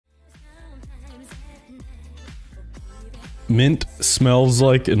Mint smells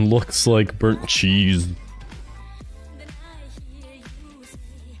like and looks like burnt cheese.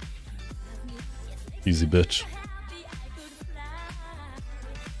 Easy, bitch.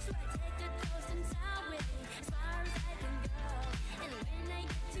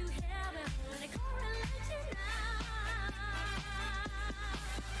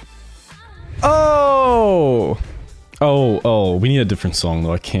 Oh, we need a different song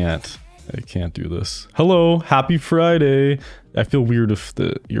though. I can't do this. Hello, happy Friday. I feel weird if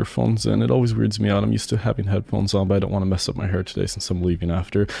the earphones in. It always weirds me out. I'm used to having headphones on, but I don't want to mess up my hair today since I'm leaving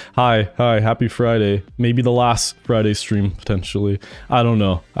after. Hi, happy Friday. Maybe the last Friday stream, potentially. I don't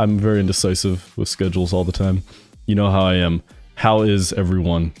know. I'm very indecisive with schedules all the time. You know how I am. How is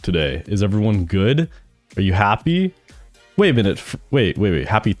everyone today? Is everyone good? Are you happy? Wait a minute. Wait.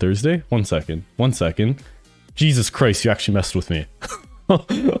 Happy Thursday? One second. Jesus Christ, you actually messed with me.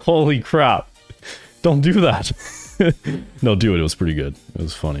 Holy crap. Don't do that. No, do it. It was pretty good. It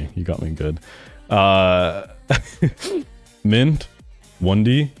was funny. You got me good. Mint,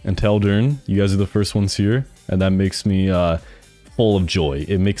 Wendy, and Teldern, you guys are the first ones here. And that makes me full of joy.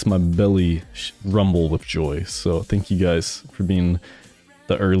 It makes my belly rumble with joy. So thank you guys for being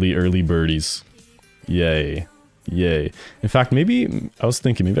the early birdies. Yay. In fact, maybe I was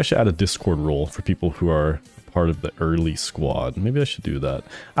thinking maybe I should add a Discord role for people who are part of the early squad. Maybe I should do that.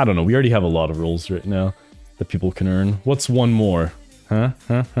 I don't know. We already have a lot of roles right now that people can earn. What's one more? I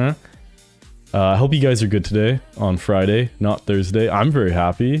hope you guys are good today on Friday, not Thursday. I'm very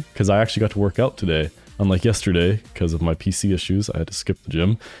happy because I actually got to work out today. Unlike yesterday, because of my PC issues, I had to skip the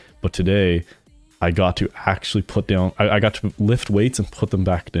gym. But today, I got to actually put down... I got to lift weights and put them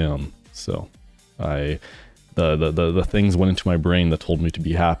back down. So, the things went into my brain that told me to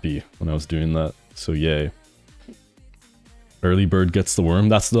be happy when I was doing that. So, yay. Early bird gets the worm.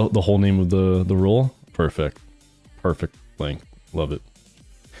 That's the whole name of the role. Perfect length. Love it.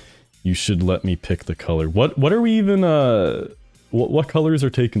 You should let me pick the color. What are we even what colors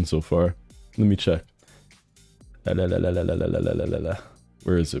are taken so far? Let me check. Where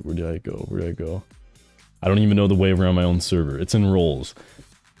is it? Where did I go? I don't even know the way around my own server. It's in roles.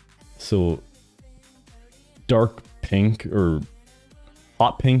 So dark pink or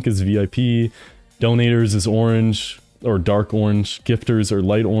hot pink is VIP. Donators is orange or dark orange. Gifters are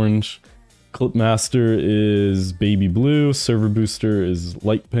light orange. Clipmaster is baby blue. Server booster is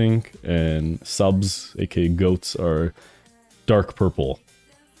light pink. And subs, aka goats, are dark purple.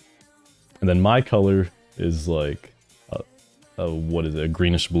 And then my color is like what is it? A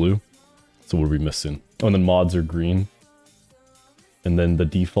greenish blue. So what are we missing? Oh, and then mods are green. And then the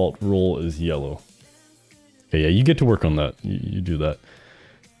default role is yellow. Okay, yeah, you get to work on that. You do that.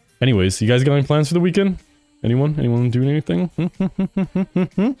 Anyways, you guys got any plans for the weekend? Anyone? Anyone doing anything?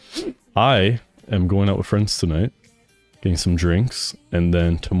 I am going out with friends tonight, getting some drinks, and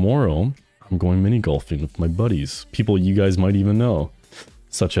then tomorrow I'm going mini golfing with my buddies. People you guys might even know,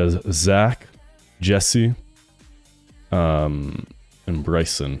 such as Zach, Jesse, and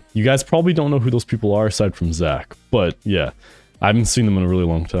Bryson. You guys probably don't know who those people are aside from Zach, but yeah, I haven't seen them in a really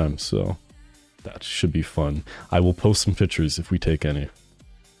long time, so that should be fun. I will post some pictures if we take any.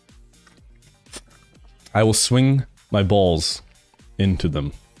 I will swing my balls into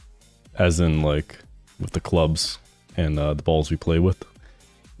them, as in like with the clubs and the balls we play with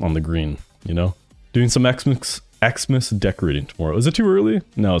on the green, you know? Doing some Xmas decorating tomorrow. Is it too early?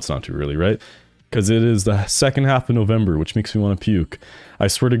 No, it's not too early, right? Because it is the second half of November, which makes me want to puke. I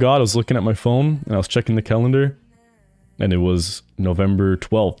swear to God, I was looking at my phone and I was checking the calendar and it was November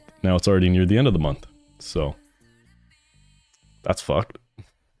 12th. Now it's already near the end of the month. So that's fucked.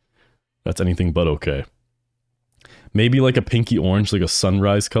 That's anything but okay. Maybe like a pinky orange, like a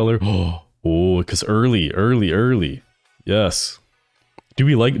sunrise color. Oh, because early. Yes. Do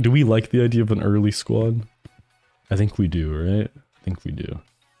we like the idea of an early squad? I think we do, right? I think we do.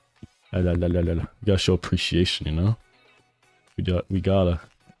 We gotta show appreciation, you know? We gotta.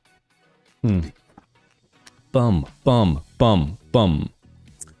 Bum.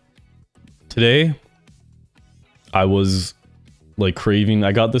 Today, I was like craving.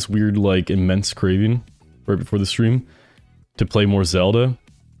 I got this weird, like, immense craving right before the stream to play more Zelda,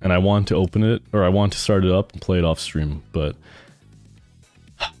 and I wanted to open it, or I wanted to start it up and play it off stream, but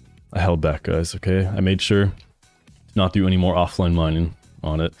I held back, guys, okay? I made sure to not do any more offline mining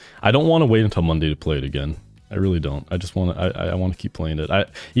on it. I don't want to wait until Monday to play it again. I really don't. I just want to, I want to keep playing it.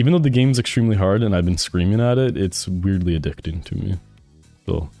 Even though the game's extremely hard and I've been screaming at it, it's weirdly addicting to me.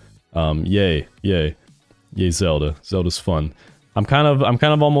 So, yay Zelda. Zelda's fun. I'm kind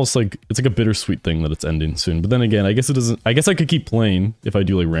of almost like, it's like a bittersweet thing that it's ending soon. But then again, I guess it doesn't, I guess I could keep playing if I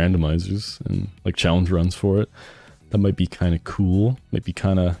do like randomizers and like challenge runs for it. That might be kind of cool. Might be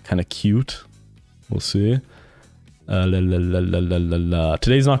kind of cute. We'll see.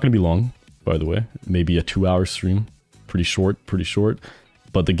 Today's not going to be long, by the way. Maybe a 2-hour stream. Pretty short.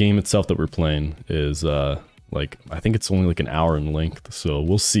 But the game itself that we're playing is, like, I think it's only like an hour in length. So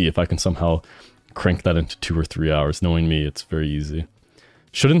we'll see if I can somehow crank that into 2 or 3 hours. Knowing me, it's very easy.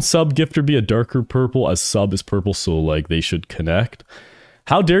 Shouldn't sub gifter be a darker purple as sub is purple, so like they should connect?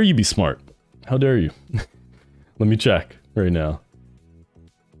 How dare you be smart? How dare you? Let me check right now.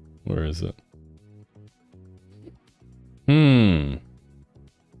 Where is it?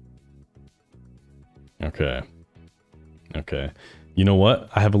 Okay. Okay. You know what?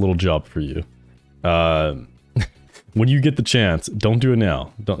 I have a little job for you. When you get the chance, don't do it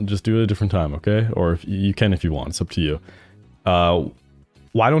now. Don't just do it at a different time, okay? Or if you can if you want. It's up to you.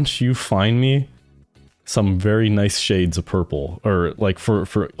 Why don't you find me some very nice shades of purple, or like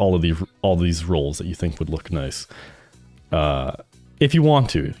for all these roles that you think would look nice. If you want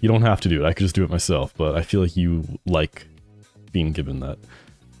to, you don't have to do it. I could just do it myself, but I feel like you like being given that.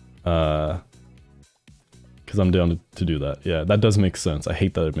 Because I'm down to do that. Yeah, that does make sense. I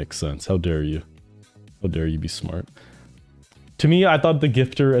hate that it makes sense. How dare you? How dare you be smart? To me, I thought the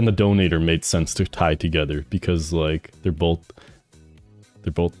gifter and the donator made sense to tie together because like they're both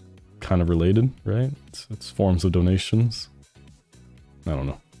kind of related, right? It's forms of donations. I don't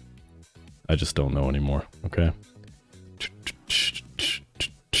know. I just don't know anymore, okay?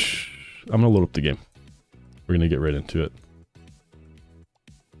 I'm gonna load up the game. We're gonna get right into it.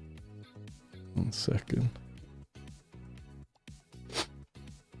 1 second.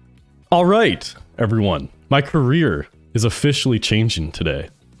 All right, everyone. My career is officially changing today.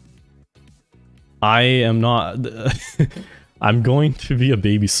 I am not... I'm going to be a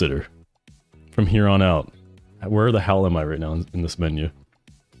babysitter from here on out. Where the hell am I right now in this menu?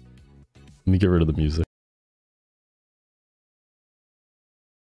 Let me get rid of the music.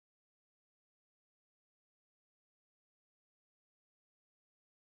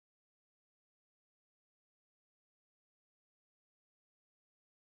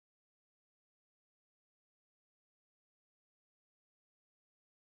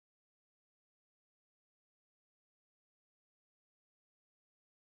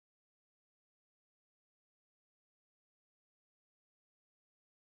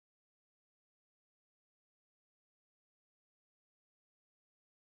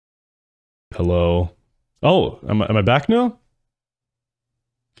 Hello. Oh, am I back now?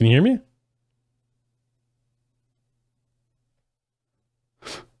 Can you hear me?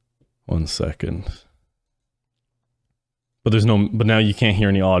 One second. But now you can't hear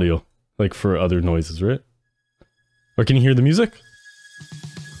any audio, like for other noises, right? Or can you hear the music?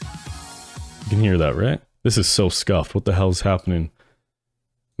 You can hear that, right? This is so scuffed. What the hell is happening?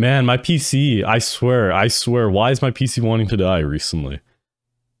 Man, my PC, I swear, why is my PC wanting to die recently?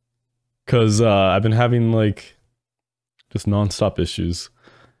 Because I've been having, like, just non-stop issues.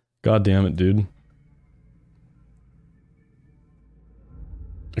 God damn it, dude.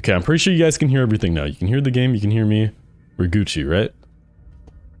 Okay, I'm pretty sure you guys can hear everything now. You can hear the game, you can hear me. We're Gucci, right?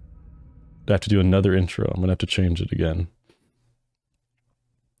 I have to do another intro. I'm gonna have to change it again.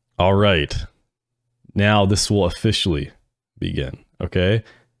 Alright. Now this will officially begin, okay?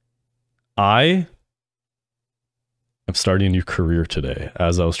 I'm starting a new career today,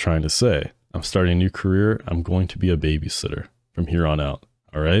 as I was trying to say. I'm starting a new career. I'm going to be a babysitter from here on out,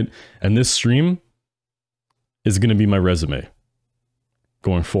 all right? And this stream is going to be my resume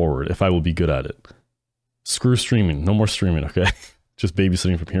going forward, if I will be good at it. Screw streaming. No more streaming, okay? Just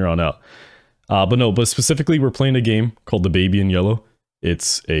babysitting from here on out. But specifically, we're playing a game called The Baby in Yellow.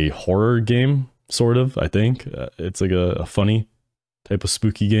 It's a horror game, sort of, I think. It's like a funny type of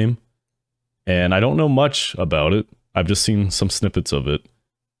spooky game. And I don't know much about it. I've just seen some snippets of it,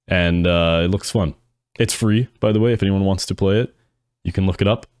 and it looks fun. It's free, by the way, if anyone wants to play it. You can look it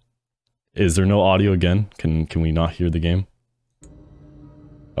up. Is there no audio again? Can we not hear the game?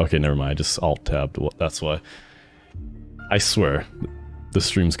 Okay, never mind. I just alt-tabbed. Well, that's why. I swear, the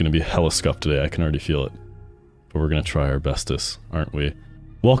stream's gonna be hella scuffed today. I can already feel it. But we're gonna try our bestest, aren't we?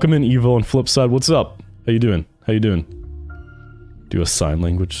 Welcome in, Evo and Flipside. What's up? How you doing? How you doing? Do a sign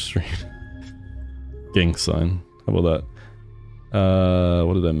language stream. Gang sign. How about that?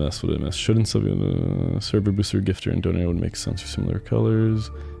 What did I miss? Shouldn't server booster, gifter, and donator would make sense for similar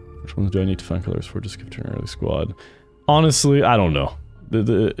colors. Which ones do I need to find colors for? Just gifter and early squad. Honestly, I don't know.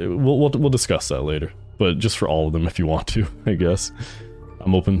 We'll discuss that later. But just for all of them if you want to, I guess.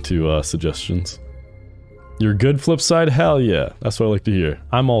 I'm open to suggestions. You're good, Flipside? Hell yeah. That's what I like to hear.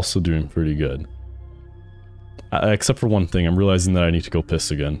 I'm also doing pretty good. Except for one thing, I'm realizing that I need to go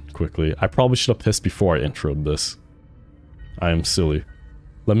piss again, quickly. I probably should have pissed before I introed this. I am silly.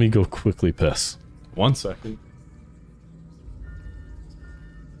 Let me go quickly piss. 1 second.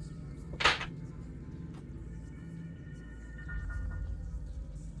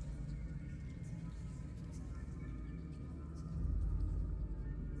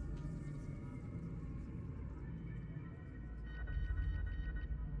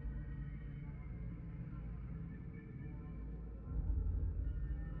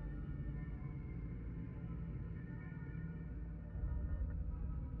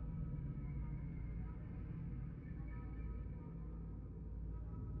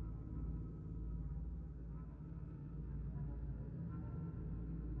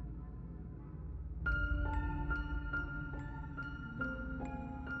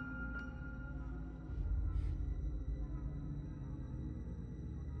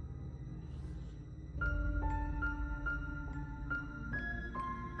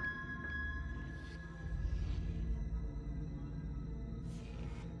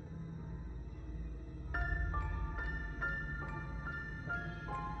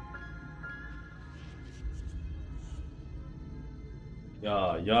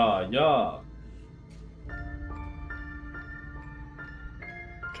 Yeah.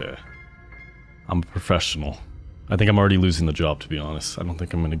 Okay. I'm a professional. I think I'm already losing the job, to be honest. I don't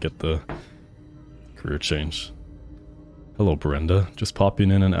think I'm gonna get the career change. Hello, Brenda. Just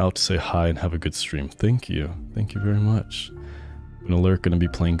popping in and out to say hi and have a good stream. Thank you. Thank you very much. An alert gonna be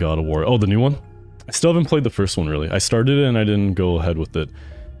playing God of War. Oh, the new one? I still haven't played the first one, really. I started it and I didn't go ahead with it.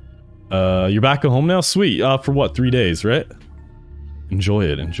 You're back at home now? Sweet. For what, 3 days, right? Enjoy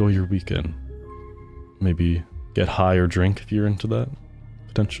it. Enjoy your weekend. Maybe get high or drink if you're into that,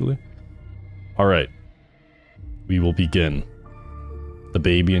 potentially. Alright. We will begin. The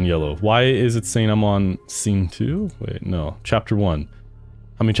baby in yellow. Why is it saying I'm on scene 2? Wait, no. Chapter 1.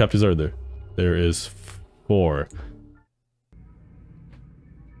 How many chapters are there? There is 4.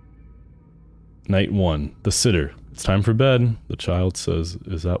 Night 1. The sitter. It's time for bed. The child says,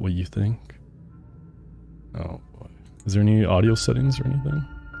 is that what you think? Oh. Is there any audio settings or anything?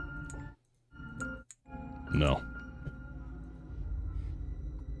 No.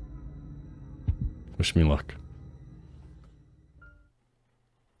 Wish me luck.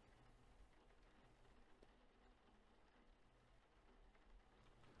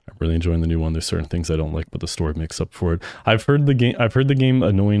 I'm really enjoying the new one. There's certain things I don't like, but the story makes up for it. I've heard the game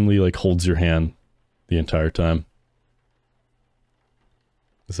annoyingly like holds your hand the entire time.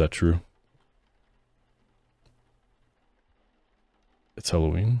 Is that true? It's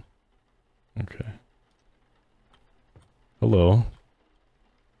Halloween? Okay. Hello.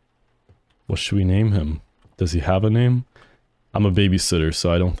 What should we name him? Does he have a name? I'm a babysitter,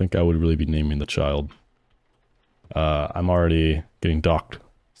 so I don't think I would really be naming the child. I'm already getting docked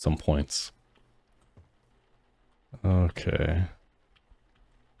some points. Okay.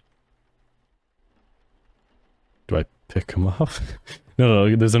 Do I pick him up?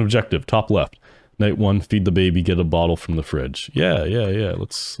 No, there's an objective. Top left. Night 1, feed the baby, get a bottle from the fridge. Yeah,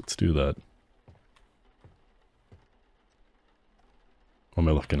 let's do that. What am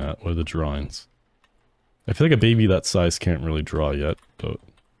I looking at? What are the drawings? I feel like a baby that size can't really draw yet, but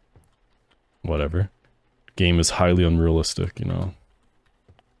whatever. Game is highly unrealistic, you know.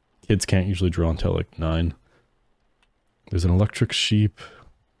 Kids can't usually draw until like 9. There's an electric sheep,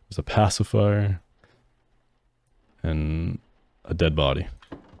 there's a pacifier, and a dead body.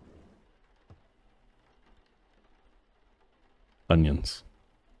 Onions.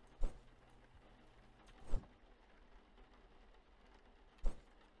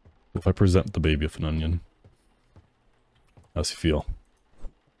 If I present the baby with an onion, how's he feel?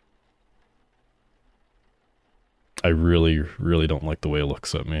 I really don't like the way it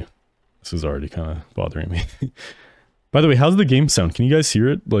looks at me. This is already kind of bothering me. By the way, how's the game sound? Can you guys hear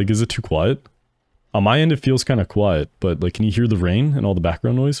it? Like, is it too quiet? On my end, it feels kind of quiet, but like, can you hear the rain and all the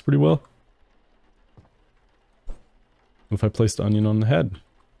background noise pretty well? What if I placed the onion on the head?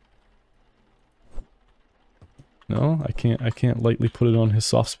 No, I can't lightly put it on his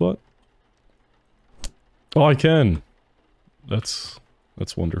soft spot. Oh, I can. That's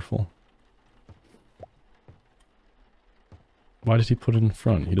wonderful. Why did he put it in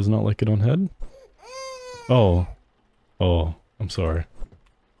front? He does not like it on head? Oh, I'm sorry.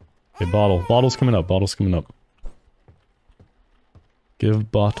 Okay, bottle. Bottle's coming up. Bottle's coming up.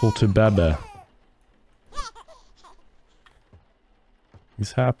 Give bottle to Baba.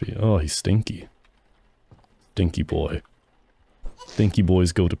 He's happy. Oh, he's stinky. Stinky boy. Stinky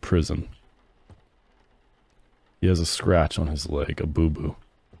boys go to prison. He has a scratch on his leg, a boo-boo.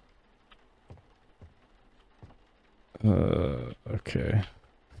 Okay.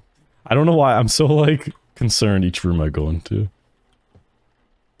 I don't know why I'm so, like, concerned each room I go into.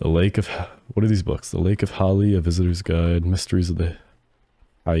 The Lake of... What are these books? The Lake of Holly, A Visitor's Guide, Mysteries of the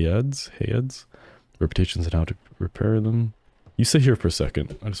Hayeds, Reputations and How to Repair Them. You sit here for a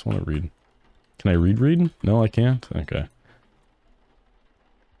second. I just want to read. Can I read? No, I can't? Okay.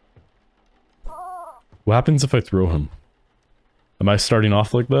 What happens if I throw him? Am I starting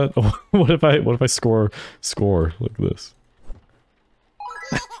off like that? What if I score like this?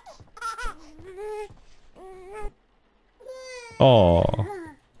 Oh.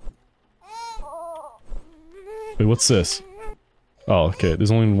 Wait, what's this? Oh, okay.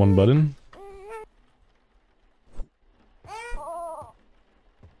 There's only one button.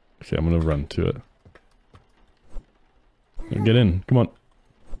 Okay, I'm gonna run to it. Get in. Come on.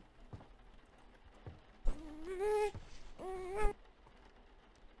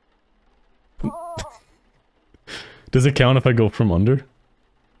 Does it count if I go from under?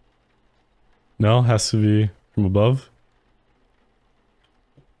 No, has to be from above.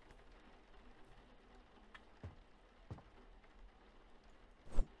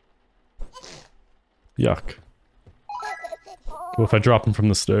 Yuck. What if I drop him from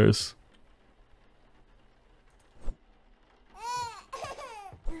the stairs?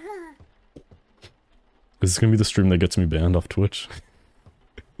 Is this gonna be the stream that gets me banned off Twitch?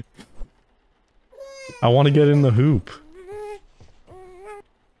 I want to get in the hoop.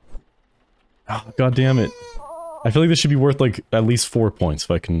 Oh, God damn it. I feel like this should be worth like at least 4 points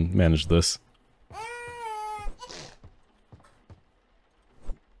if I can manage this.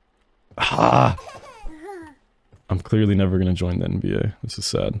 Ah! I'm clearly never gonna join the NBA. This is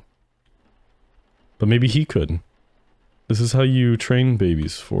sad. But maybe he could. This is how you train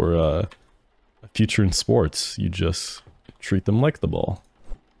babies for a future in sports. You just treat them like the ball.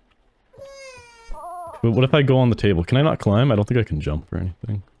 But what if I go on the table? Can I not climb? I don't think I can jump or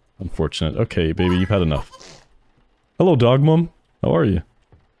anything. Unfortunate. Okay, baby, you've had enough. Hello, dog mom. How are you?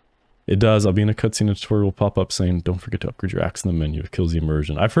 It does. I'll be in a cutscene. A tutorial will pop up saying, "Don't forget to upgrade your axe in the menu. It kills the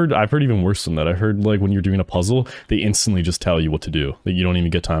immersion." I've heard even worse than that. I heard like when you're doing a puzzle, they instantly just tell you what to do. That you don't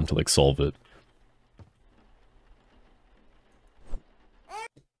even get time to like solve it.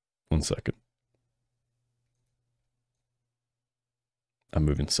 1 second. I'm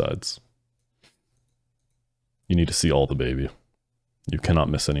moving sides. You need to see all the baby. You cannot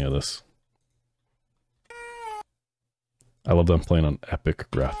miss any of this. I love that I'm playing on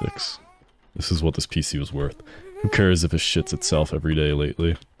epic graphics. This is what this PC was worth. Who cares if it shits itself every day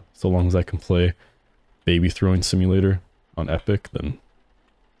lately? So long as I can play Baby Throwing Simulator on epic, then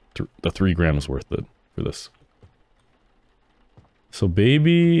the 3 grand is worth it for this. So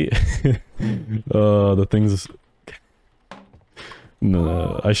baby... the things...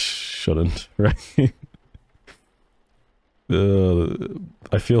 No, I shouldn't, right?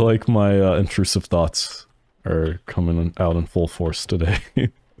 I feel like my intrusive thoughts are coming out in full force today.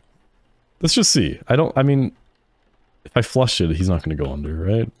 Let's just see. I mean, if I flush it, he's not going to go under,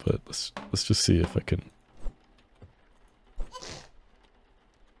 right? But let's just see if I can.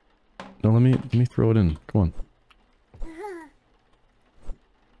 No, let me throw it in. Come on.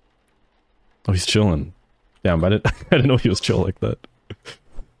 Oh, he's chilling. Damn, I didn't know he was chill like that.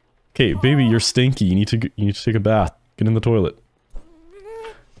 Okay, baby, you're stinky. You need to take a bath. Get in the toilet.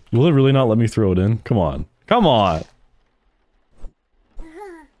 Will it really not let me throw it in? Come on. Come on!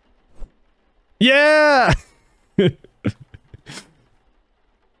 Yeah! You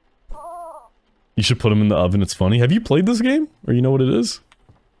should put him in the oven, it's funny. Have you played this game? Or you know what it is?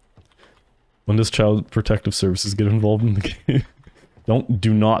 When does Child Protective Services get involved in the game?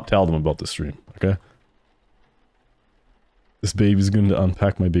 Do not tell them about the stream, okay? This baby's going to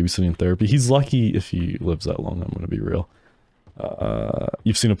unpack my babysitting therapy. He's lucky if he lives that long, I'm gonna be real.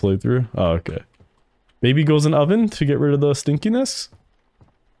 You've seen a playthrough? Oh, okay. Baby goes in oven to get rid of the stinkiness?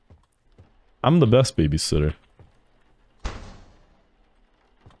 I'm the best babysitter.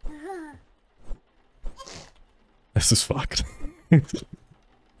 This is fucked.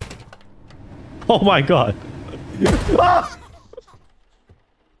 Oh my god. Ah!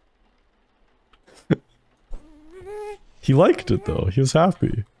 He liked it though, he was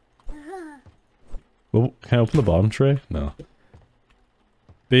happy. Well, can I open the bottom tray? No.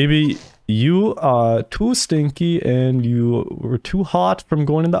 Baby, you are too stinky and you were too hot from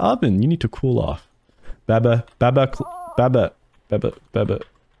going in the oven. You need to cool off. Baba,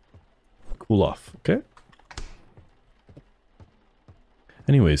 cool off, okay?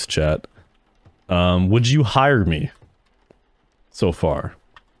 Anyways, chat. Would you hire me so far?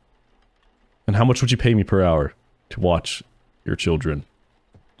 And how much would you pay me per hour to watch your children?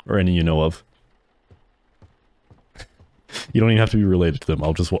 Or any you know of? You don't even have to be related to them.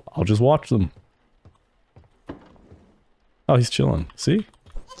 I'll just watch them. Oh, he's chilling. See?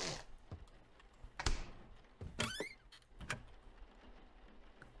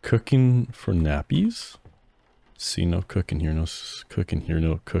 Cooking for nappies? See no cooking, hear no cooking, hear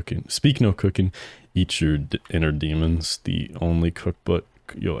no cooking. Speak no cooking, eat your inner demons. The only cookbook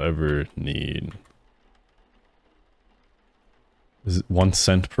you'll ever need. Is it 1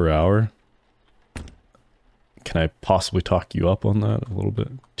 cent per hour? Can I possibly talk you up on that a little bit?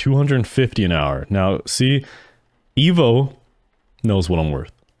 250 an hour. Now, see, Evo knows what I'm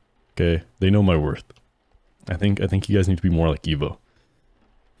worth. Okay, they know my worth. I think you guys need to be more like Evo.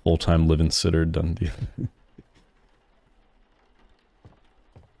 Full-time living sitter, done deal.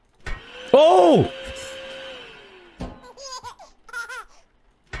 Oh!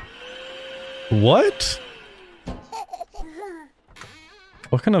 What?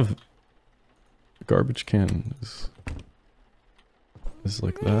 What kind of garbage can is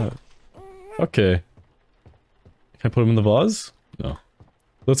like that? Okay. Can I put him in the vase? No.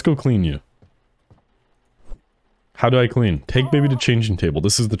 Let's go clean you. How do I clean? Take baby to changing table.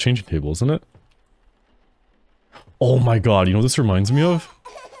 This is the changing table, isn't it? Oh my god, you know what this reminds me of?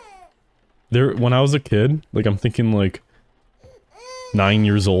 When I was a kid, like I'm thinking like 9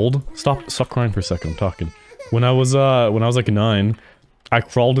 years old. Stop crying for a second, I'm talking. When I was like 9, I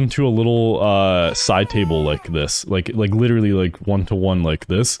crawled into a little side table like this. Like literally like 1-to-1 like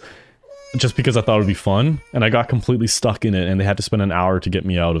this. Just because I thought it would be fun, and I got completely stuck in it and they had to spend an hour to get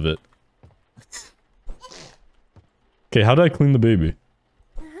me out of it. Okay, how do I clean the baby?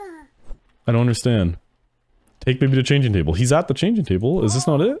 I don't understand. Take baby to changing table. He's at the changing table. Is this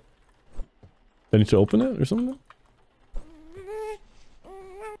not it? I need to open it or something?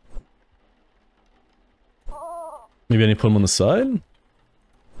 Maybe I need to put him on the side?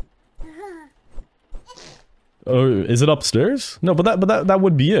 Oh, is it upstairs? No, but that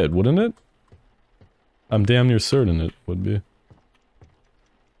would be it, wouldn't it? I'm damn near certain it would be.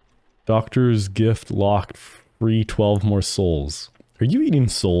 Doctor's gift locked, free 12 more souls. Are you eating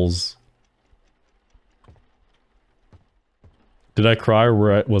souls? Did I cry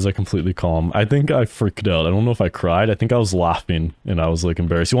or was I completely calm? I think I freaked out. I don't know if I cried. I think I was laughing and I was like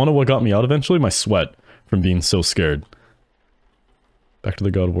embarrassed. You wanna know what got me out eventually? My sweat from being so scared. Back to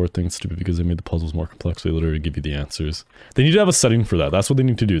the God of War thing, it's stupid because they made the puzzles more complex. They literally give you the answers. They need to have a setting for that. That's what they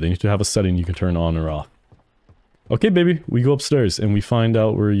need to do. They need to have a setting you can turn on or off. Okay, baby. We go upstairs and we find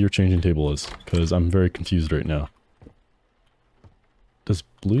out where your changing table is. Because I'm very confused right now. Does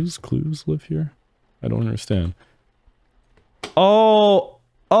Blue's Clues live here? I don't understand. Oh!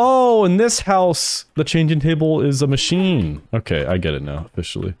 Oh, in this house, the changing table is a machine. Okay, I get it now,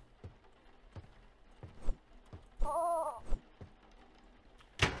 officially.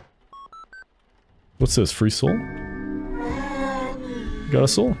 What's this? Free soul? Got a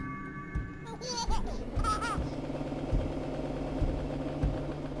soul?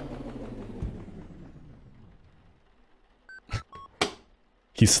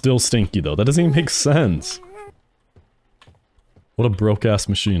 He's still stinky though. That doesn't even make sense. What a broke-ass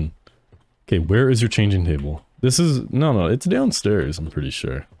machine. Okay, where is your changing table? This is... No, it's downstairs, I'm pretty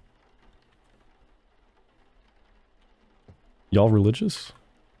sure. Y'all religious?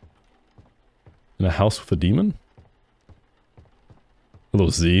 In a house with a demon? Hello,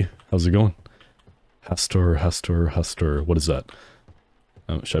 Z. How's it going? Hastur. What is that?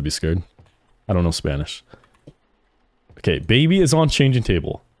 Should I be scared? I don't know Spanish. Okay, baby is on changing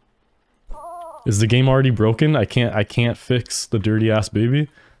table. Is the game already broken? I can't fix the dirty ass baby.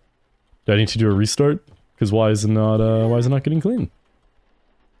 Do I need to do a restart? Because why is it not getting clean?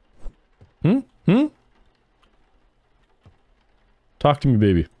 Talk to me,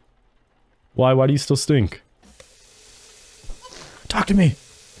 baby. Why do you still stink? Talk to me!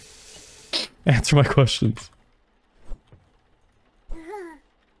 Answer my questions.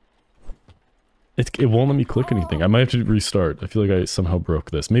 It won't let me click anything. I might have to restart. I feel like I somehow broke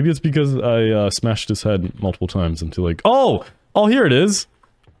this. Maybe it's because I smashed his head multiple times into like... Oh! Oh, here it is!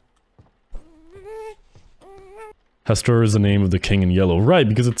 Hastur is the name of the king in yellow. Right,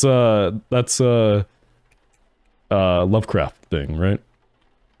 because it's that's Lovecraft thing, right?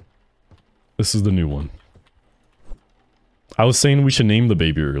 This is the new one. I was saying we should name the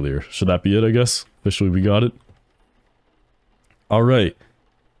baby earlier. Should that be it, I guess? Officially we got it. Alright.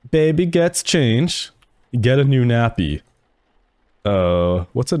 Baby gets changed. Get a new nappy.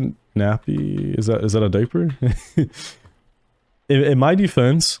 What's a nappy? Is that a diaper? in my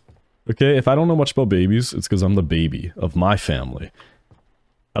defense, okay, if I don't know much about babies, it's because I'm the baby of my family.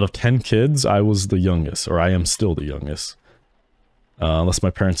 Out of 10 kids, I was the youngest, or I am still the youngest. Unless my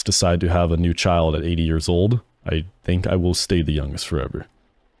parents decide to have a new child at 80 years old, I think I will stay the youngest forever.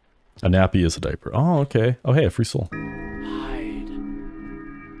 A nappy is a diaper. Oh, okay. Oh, hey, a free soul.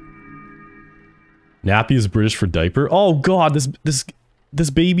 Nappy is British for diaper. Oh god, this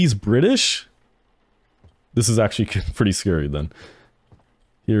baby's British? This is actually pretty scary then.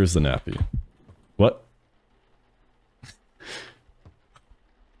 Here's the nappy. What?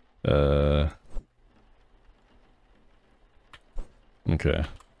 Okay.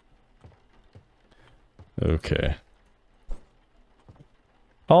 Okay.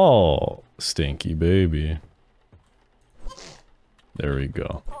 Oh, stinky baby. There we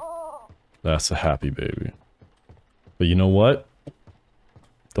go. That's a happy baby. But you know what?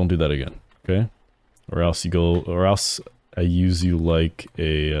 Don't do that again, okay? Or else I use you like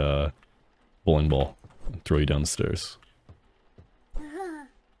a bowling ball and throw you down the stairs.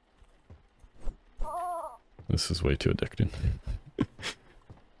 This is way too addicting.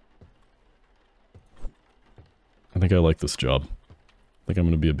 I think I like this job. I think I'm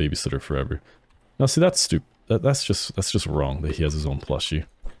gonna be a babysitter forever. Now see, that's stupid. That's just wrong that he has his own plushie.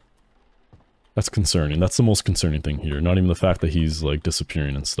 That's concerning. That's the most concerning thing here. Not even the fact that he's like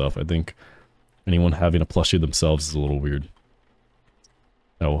disappearing and stuff. I think anyone having a plushie themselves is a little weird.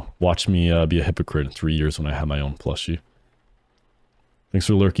 Now, watch me be a hypocrite in 3 years when I have my own plushie. Thanks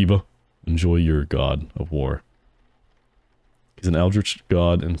for the lurk, Eva. Enjoy your god of war. He's an eldritch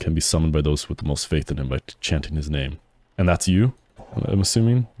god and can be summoned by those with the most faith in him by chanting his name. And that's you? I'm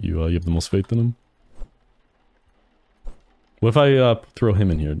assuming? You have the most faith in him? What if I throw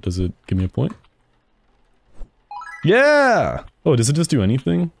him in here? Does it give me a point? Yeah! Oh, does it just do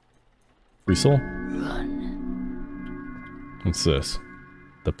anything? Free soul? What's this?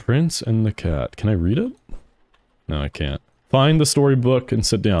 The Prince and the Cat. Can I read it? No, I can't. Find the storybook and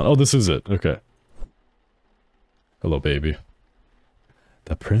sit down. Oh, this is it. Okay. Hello, baby.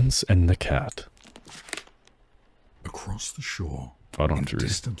 The Prince and the Cat. Across the shore, I don't in have to read.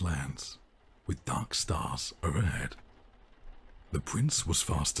 distant lands, with dark stars overhead, the prince was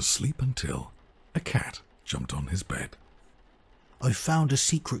fast asleep until a cat jumped on his bed. I found a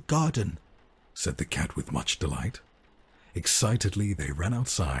secret garden, Said the cat with much delight. Excitedly they ran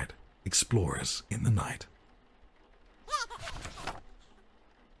outside, explorers in the night.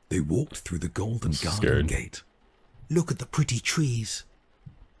 They walked through the golden garden Scared. gate. Look at the pretty trees.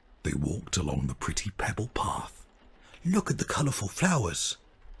 They walked along the pretty pebble path. Look at the colourful flowers.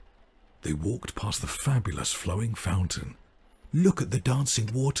 They walked past the fabulous flowing fountain. Look at the dancing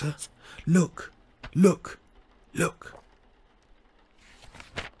water. Look, look, look.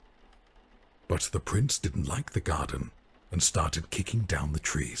 But the prince didn't like the garden and started kicking down the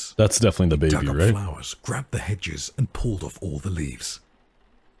trees. That's definitely the Dug baby, up right? flowers, grabbed the hedges, and pulled off all the leaves.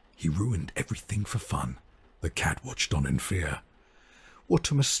 He ruined everything for fun. The cat watched on in fear. What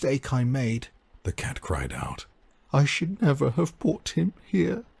a mistake I made. The cat cried out. I should never have brought him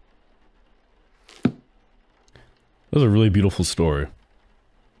here. That was a really beautiful story.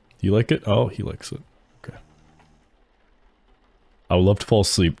 Do you like it? Oh, he likes it. Okay. I would love to fall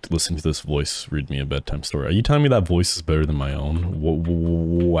asleep to listen to this voice read me a bedtime story. Are you telling me that voice is better than my own?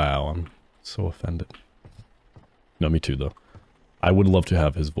 Wow, I'm so offended. No, me too, though. I would love to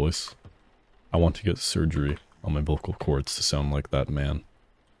have his voice. I want to get surgery on my vocal cords to sound like that man.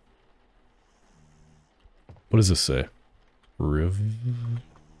 What does this say? Riv?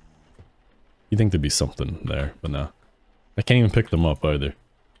 You think there'd be something there, but no. I can't even pick them up either.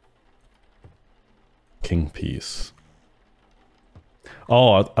 King Piece.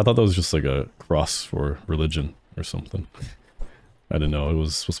 Oh, I thought that was just like a cross for religion or something. I didn't know. It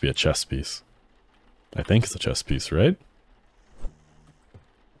was supposed to be a chess piece. I think it's a chess piece, right?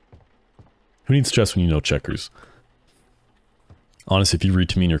 Who needs chess when you know checkers? Honestly, if you read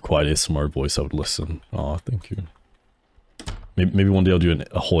to me in your quiet ASMR voice, I would listen. Aw, thank you. Maybe one day I'll do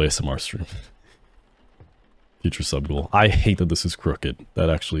a whole ASMR stream. Future sub goal. I hate that this is crooked. That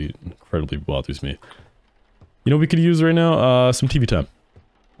actually incredibly bothers me. You know what we could use right now? Some TV time.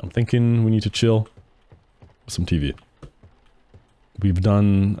 I'm thinking we need to chill with some TV. We've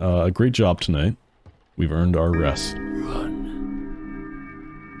done a great job tonight. We've earned our rest.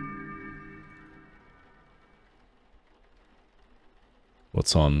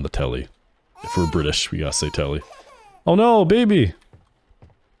 What's on the telly? If we're British, we gotta say telly. Oh no, baby!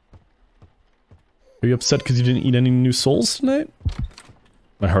 Are you upset because you didn't eat any new souls tonight?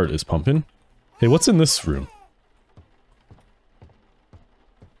 My heart is pumping. Hey, what's in this room?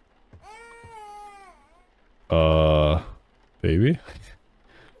 Baby?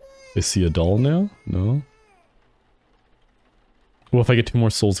 Is he a doll now? No? Well, if I get 2 more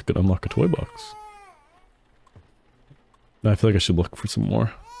souls, I could unlock a toy box. I feel like I should look for some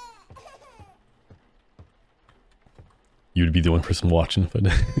more. You'd be the only person watching if I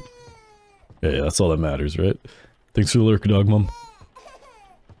did. Yeah, that's all that matters, right? Thanks for the lurk, dog mom.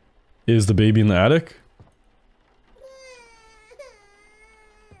 Is the baby in the attic?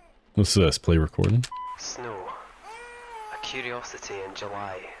 What's this? Play recording? Snow. A curiosity in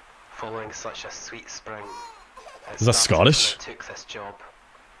July, following such a sweet spring. Is that Scottish? I took this job,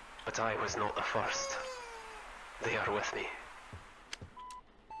 but I was not the first. They are with me.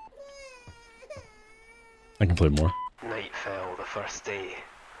 I can play more. Night fell the first day,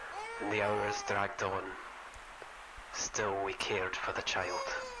 and the hours dragged on. Still we cared for the child.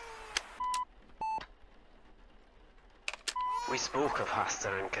 We spoke of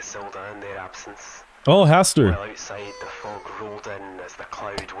Haster and Casilda in their absence. Oh, Haster! While outside the fog rolled in as the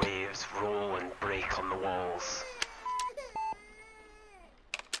cloud waves roll and break on the walls.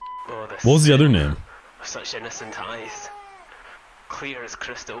 Oh, What was the other name? Such innocent eyes, clear as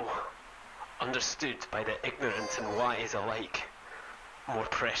crystal, understood by the ignorant and wise alike, more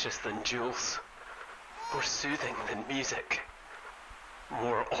precious than jewels, more soothing than music,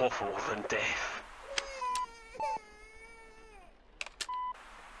 more awful than death.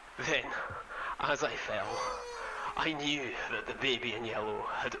 Then, as I fell, I knew that the baby in yellow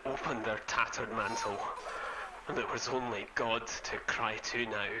had opened their tattered mantle, and there was only God to cry to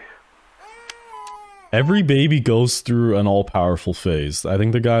now. Every baby goes through an all-powerful phase. I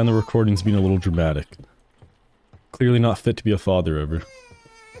think the guy in the recording's being a little dramatic. Clearly not fit to be a father ever.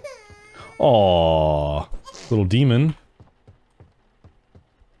 Aww. Little demon.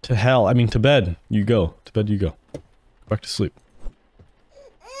 To hell. I mean, to bed. You go. To bed you go. Back to sleep.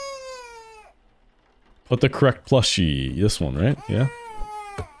 Put the correct plushie. This one, right? Yeah?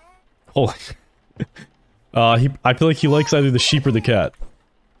 Holy. I feel like he likes either the sheep or the cat.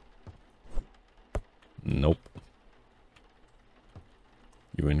 Nope.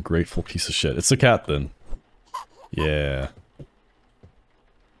 You ungrateful piece of shit. It's the cat then. Yeah.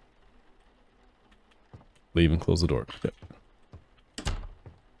 Leave and close the door. Okay.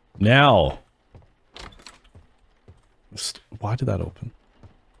 Now! Why did that open?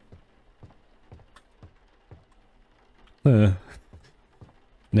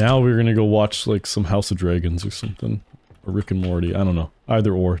 Now we're gonna go watch like some House of Dragons or something. Or Rick and Morty. I don't know.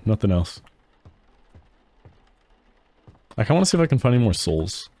 Either or. Nothing else. I kinda wanna see if I can find any more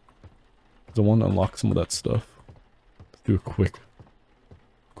souls. I want to unlock some of that stuff. Let's do a quick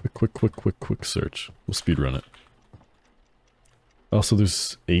search. We'll speedrun it. Also,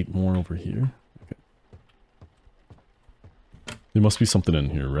 there's 8 more over here. Okay. There must be something in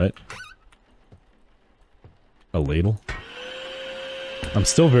here, right? A ladle? I'm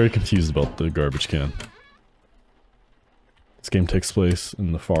still very confused about the garbage can. This game takes place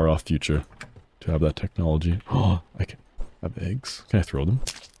in the far-off future. To have that technology. Oh, I can have eggs. Can I throw them?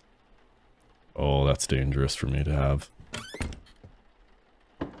 Oh, that's dangerous for me to have.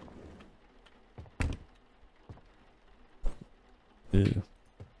 Ew.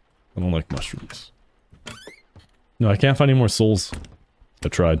 I don't like mushrooms. No, I can't find any more souls. I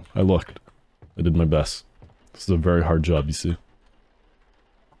tried. I looked. I did my best. This is a very hard job, you see.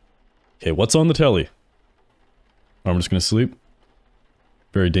 Okay, what's on the telly? I'm just gonna sleep.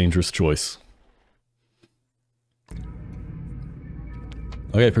 Very dangerous choice.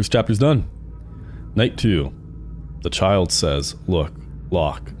 Okay, first chapter's done. Night 2. The child says, look,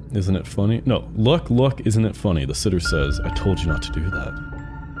 lock, isn't it funny? No, look, isn't it funny? The sitter says, I told you not to do that.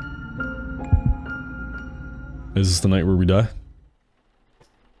 Is this the night where we die?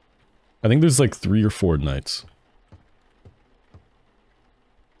 I think there's like 3 or 4 nights.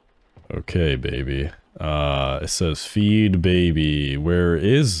 Okay, baby. It says feed baby. Where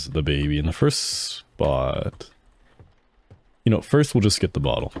is the baby? In the first spot. You know, first we'll just get the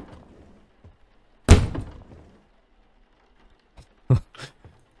bottle.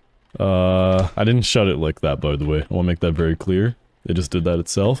 I didn't shut it like that, by the way. I want to make that very clear. It just did that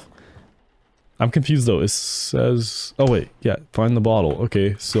itself. I'm confused though. It says... Oh wait, yeah, find the bottle.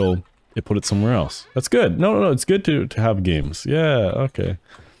 Okay, so it put it somewhere else. That's good. No, it's good to have games. Yeah, okay.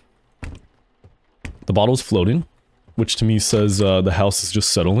 The bottle's floating, which to me says the house is just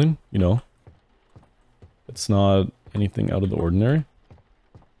settling, you know. It's not anything out of the ordinary.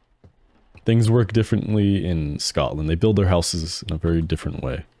 Things work differently in Scotland. They build their houses in a very different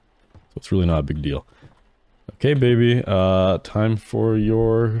way. So it's really not a big deal. Okay, baby. Time for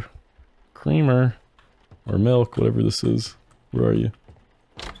your creamer. Or milk, whatever this is. Where are you?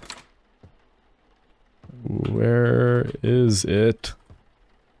 Where is it?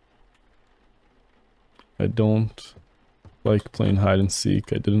 I don't like playing hide and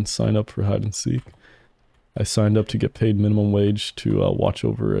seek. I didn't sign up for hide and seek. I signed up to get paid minimum wage to watch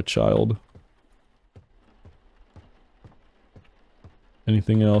over a child.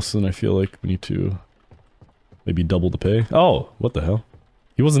 Anything else, then I feel like we need to maybe double the pay. Oh, what the hell?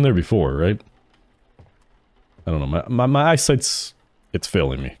 He wasn't there before, right? I don't know. My eyesight's... It's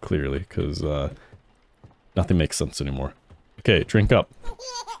failing me, clearly, because, nothing makes sense anymore. Okay, drink up.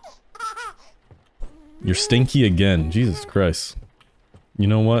 You're stinky again. Jesus Christ. You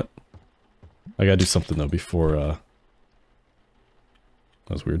know what? I gotta do something, though, before, That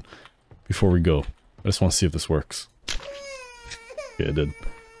was weird. Before we go. I just want to see if this works. Okay, it did.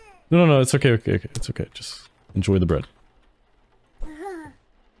 No, it's okay, okay, it's okay. Just enjoy the bread.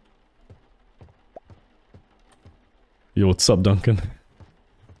 Yo, what's up, Duncan?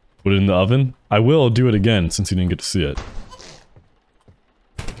 Put it in the oven? I will do it again, since you didn't get to see it.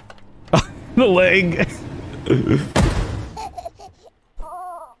 The leg!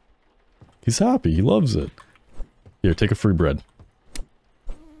 He's happy, he loves it. Here, take a free bread.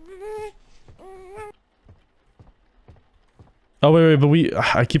 Oh, wait,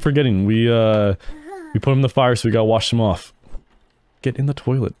 but I keep forgetting, we put him in the fire, so we gotta wash him off. Get in the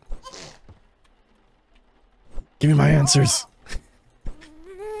toilet. Give me my answers!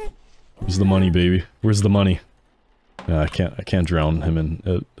 Where's the money, baby? Where's the money? I can't drown him in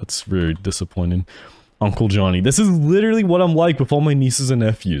it. That's very disappointing. Uncle Johnny. This is literally what I'm like with all my nieces and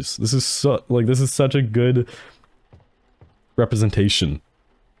nephews. This is this is such a good representation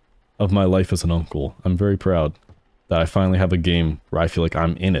of my life as an uncle. I'm very proud that I finally have a game where I feel like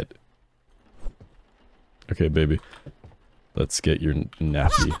I'm in it. Okay, baby. Let's get your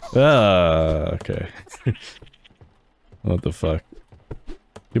nappy. Ah, okay. What the fuck?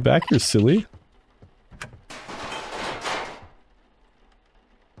 Get back here, silly.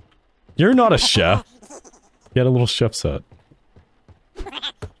 You're not a chef. He had a little chef's hat.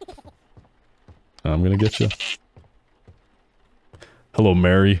 I'm gonna get you. Hello,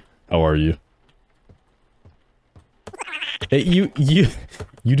 Mary. How are you? Hey, you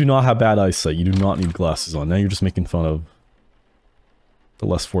do not have bad eyesight. You do not need glasses on. Now you're just making fun of the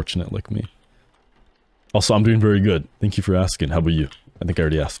less fortunate like me. Also, I'm doing very good. Thank you for asking. How about you? I think I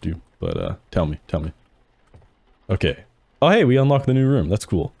already asked you, but tell me. Okay. Oh, hey, we unlocked the new room. That's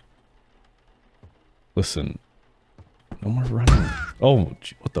cool. Listen. No more running. Oh,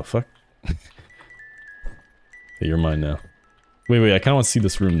 gee, what the fuck? Okay, you're mine now. Wait, I kinda want to see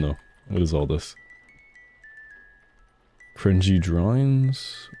this room, though. What is all this? Cringy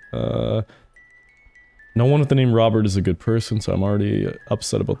drawings? No one with the name Robert is a good person, so I'm already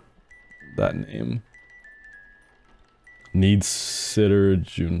upset about that name. Needs sitter,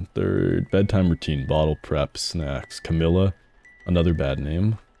 June 3rd. Bedtime routine, bottle prep, snacks. Camilla, another bad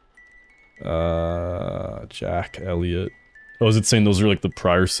name. Jack, Elliot. Oh, is it saying those are like the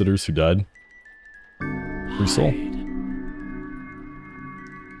prior sitters who died? Free soul.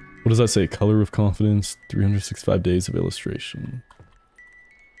 What does that say? Color of confidence, 365 days of illustration.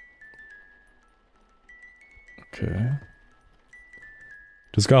 Okay.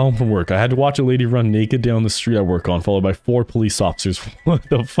 Just got home from work. I had to watch a lady run naked down the street I work on, followed by 4 police officers. What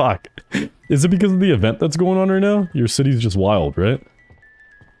the fuck? Is it because of the event that's going on right now? Your city's just wild, right?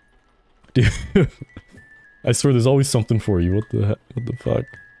 Dude. I swear there's always something for you. What the heck? What the fuck?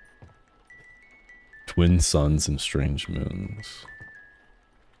 Twin suns and strange moons.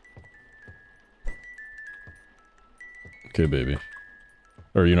 Okay, baby.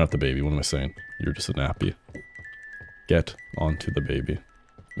 Or you're not the baby, what am I saying? You're just a nappy. Get onto the baby.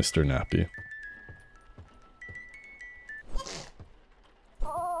 Mr. Nappy.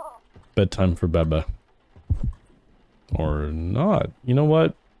 Bedtime for Baba. Or not. You know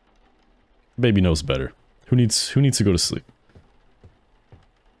what? Baby knows better. Who needs to go to sleep?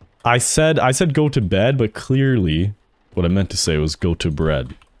 I said go to bed, but clearly what I meant to say was go to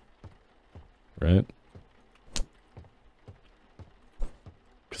bread. Right?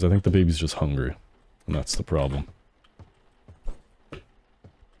 Because I think the baby's just hungry. And that's the problem.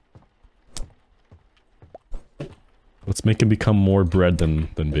 Let's make him become more bread than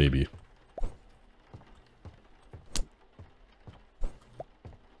baby.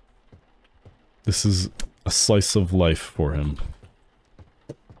 This is a slice of life for him.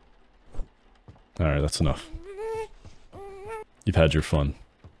 Alright, that's enough. You've had your fun.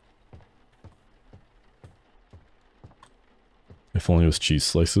 If only it was cheese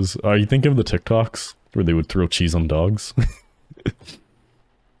slices. Are you thinking of the TikToks where they would throw cheese on dogs?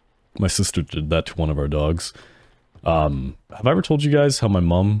 My sister did that to one of our dogs. Have I ever told you guys how my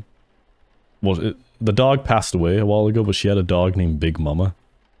mom... Well, the dog passed away a while ago, but she had a dog named Big Mama.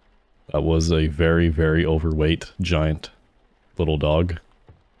 That was a very, very overweight, giant little dog.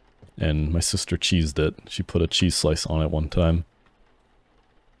 And my sister cheesed it. She put a cheese slice on it one time.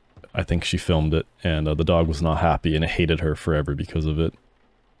 I think she filmed it, and the dog was not happy, and it hated her forever because of it.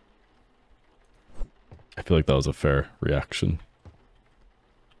 I feel like that was a fair reaction.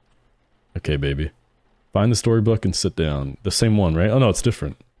 Okay, baby. Find the storybook and sit down. The same one, right? Oh no, it's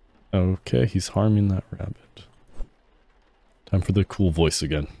different. Okay, he's harming that rabbit. Time for the cool voice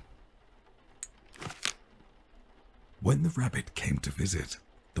again. When the rabbit came to visit,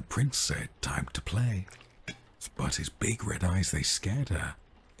 the prince said time to play. But his big red eyes, they scared her,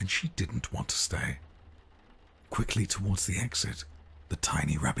 and she didn't want to stay. Quickly towards the exit, the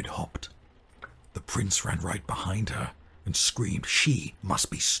tiny rabbit hopped. The prince ran right behind her and screamed she must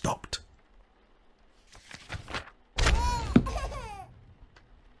be stopped.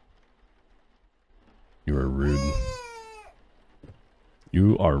 You are rude.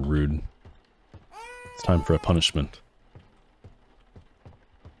 You are rude. It's time for a punishment.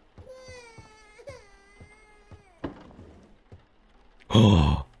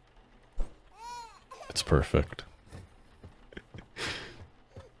 Oh, it's perfect.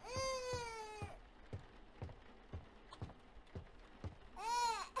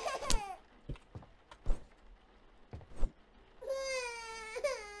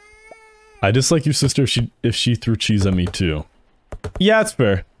 I dislike your sister if she threw cheese at me too. Yeah, it's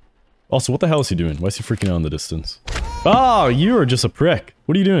fair. Also, what the hell is he doing? Why is he freaking out in the distance? Oh, you are just a prick.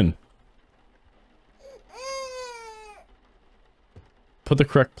 What are you doing? Put the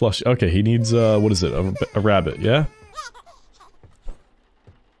correct plush. Okay, he needs, what is it? A rabbit, yeah?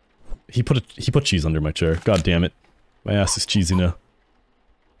 He put cheese under my chair. God damn it. My ass is cheesy now.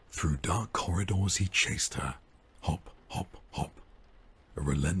 Through dark corridors he chased her. Hop, hop, hop. A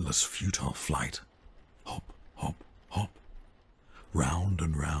relentless, futile flight. Hop, hop, hop. Round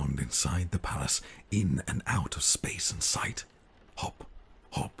and round inside the palace, in and out of space and sight. Hop,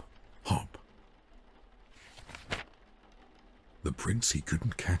 hop, hop. The prince, he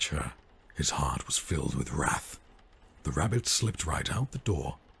couldn't catch her. His heart was filled with wrath. The rabbit slipped right out the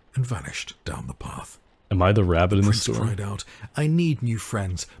door and vanished down the path. Am I the rabbit in the Prince story? cried out, I need new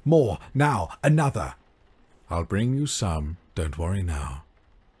friends. More, now, another. I'll bring you some, don't worry now,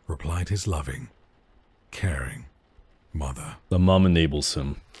 replied his loving, caring mother. The mom enables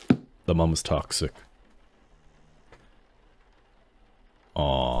him. The mom is toxic.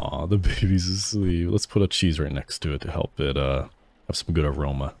 Aw, the baby's asleep. Let's put a cheese right next to it to help it have some good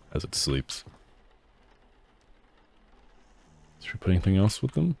aroma as it sleeps. Should we put anything else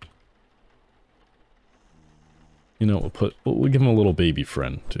with them? You know, we'll give him a little baby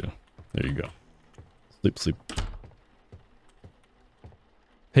friend too. There you go. Sleep, sleep.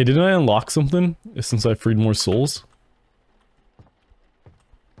 Hey, didn't I unlock something since I freed more souls?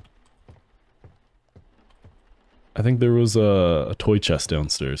 I think there was a toy chest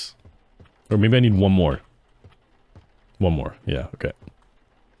downstairs. Or maybe I need one more. One more, yeah, okay.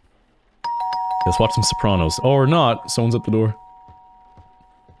 Let's watch some Sopranos. Oh, or not, someone's at the door.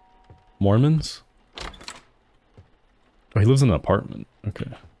 Mormons? Oh, he lives in an apartment. Okay.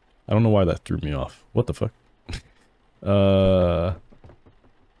 I don't know why that threw me off. What the fuck?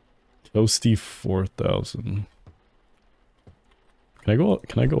 Toasty 4000. Can I go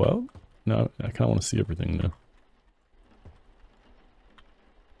out? No, I kinda wanna see everything now.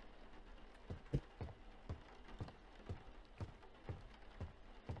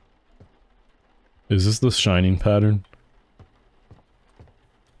 Is this the shining pattern?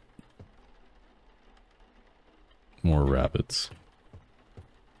 More rabbits.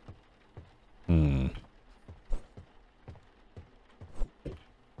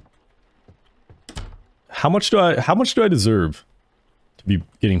 How much do I deserve to be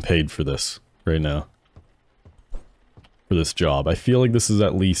getting paid for this right now? For this job. I feel like this is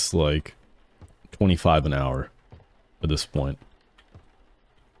at least like 25 an hour at this point.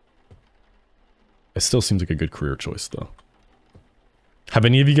 It still seems like a good career choice though. Have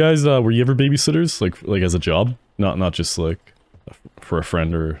any of you guys were you ever babysitters like as a job? Not just like for a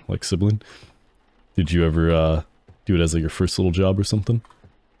friend or like sibling? Did you ever do it as like your first little job or something?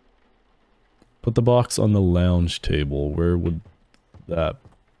 Put the box on the lounge table. Where would that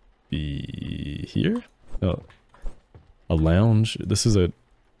be? Here? Oh. A lounge? This is a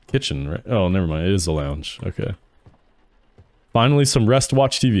kitchen, right? Oh, never mind. It is a lounge. Okay. Finally, some rest,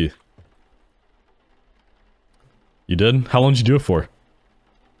 watch TV. You did? How long did you do it for?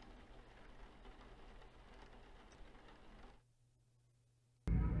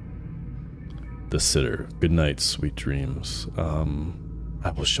 The sitter. Good night, sweet dreams. I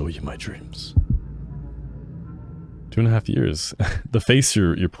will show you my dreams. 2.5 years. The face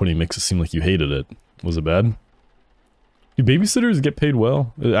you're putting makes it seem like you hated it. Was it bad? Do babysitters get paid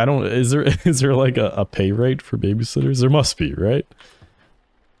well? I don't. Is there like a pay rate for babysitters? There must be, right?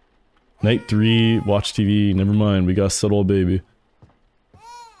 Night 3, watch TV. Never mind. We got a subtle baby.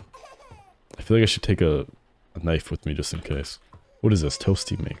 I feel like I should take a knife with me just in case. What is this?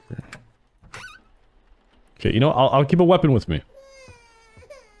 Toasty maker. Okay, you know, I'll keep a weapon with me.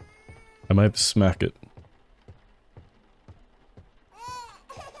 I might have to smack it.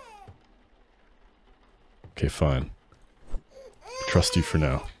 Okay, fine. Trust you for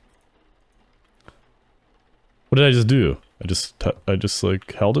now. What did I just do? I just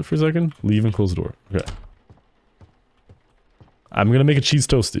like held it for a second? Leave and close the door. Okay. I'm gonna make a cheese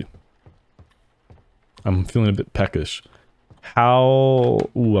toasty. I'm feeling a bit peckish. How...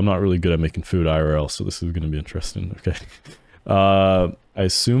 Ooh, I'm not really good at making food IRL, so this is gonna be interesting. Okay. I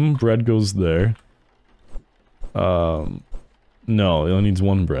assume bread goes there. No, it only needs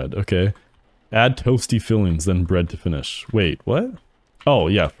one bread. Okay. Add toasty fillings, then bread to finish. Wait, what? Oh,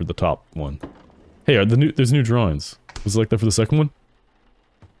 yeah, for the top one. Hey, there's new drawings. Was it like that for the second one?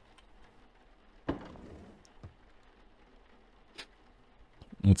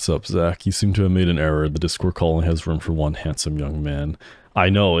 What's up, Zach? You seem to have made an error. The Discord call only has room for one handsome young man. I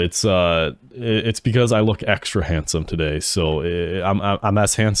know, it's because I look extra handsome today, so I'm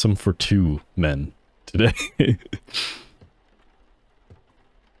as handsome for 2 men today.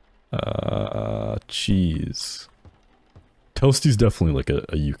 Cheese. Toasty's definitely like a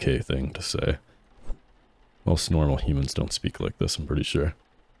UK thing to say. Most normal humans don't speak like this, I'm pretty sure.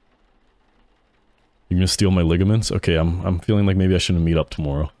 You're gonna steal my ligaments? Okay, I'm feeling like maybe I shouldn't meet up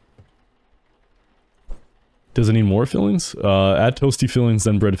tomorrow. Does it need more fillings? Add toasty fillings,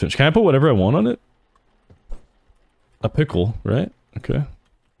 then bread to finish. Can I put whatever I want on it? A pickle, right? Okay.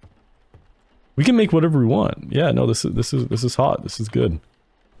 We can make whatever we want. Yeah, no, this is hot. This is good.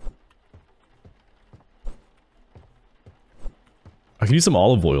 I can use some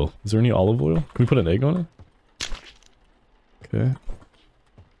olive oil. Is there any olive oil? Can we put an egg on it? Okay.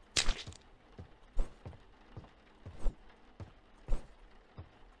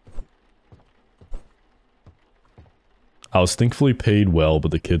 I was thankfully paid well,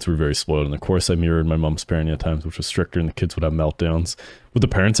 but the kids were very spoiled. And of course, I mirrored my mom's parenting at times, which was stricter, and the kids would have meltdowns. Would the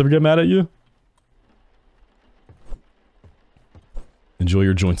parents ever get mad at you? Enjoy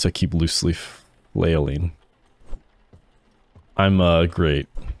your joints. I keep loosely flailing. I'm great.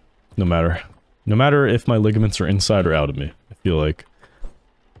 No matter if my ligaments are inside or out of me. I feel like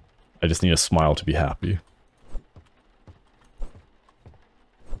I just need a smile to be happy.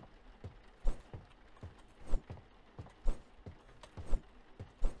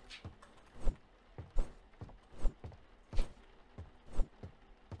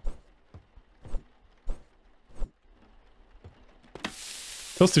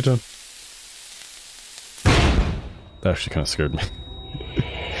 Toasty time. That actually kind of scared me.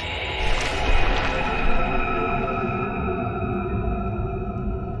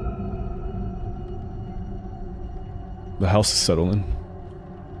 The house is settling.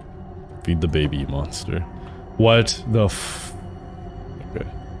 Feed the baby monster. What the f... Okay.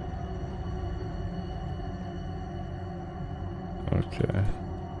 Okay.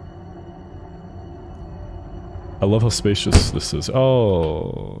 I love how spacious this is.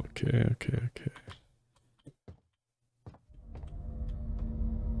 Oh, okay.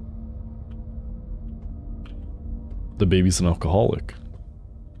 The baby's an alcoholic.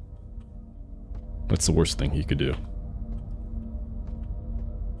 That's the worst thing he could do.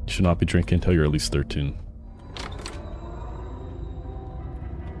 You should not be drinking until you're at least 13.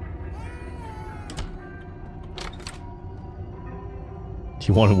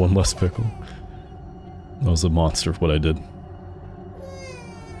 He wanted one less pickle. That was a monster of what I did.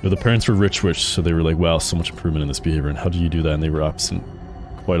 But the parents were rich, so they were like, wow, so much improvement in this behavior, and how do you do that? And they were absent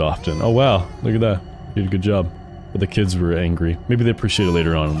quite often. Oh wow, look at that. You did a good job. But the kids were angry. Maybe they appreciate it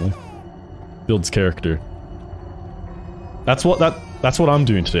later on. Builds character. That's what I'm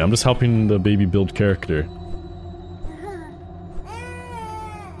doing today. I'm just helping the baby build character.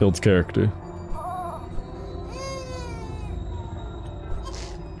 Builds character.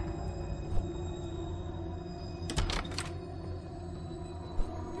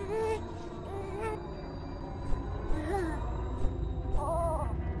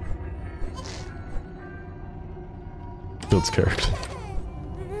 Builds character.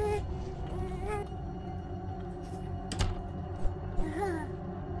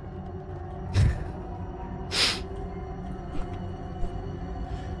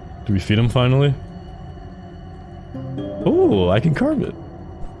 Do we feed him finally? Oh, I can carve it.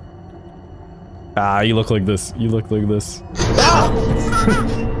 Ah, you look like this. You look like this.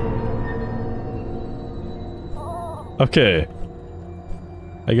 Okay.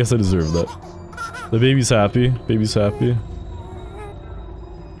 I guess I deserve that. The baby's happy. Baby's happy.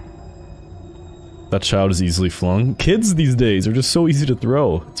 That child is easily flung. Kids these days are just so easy to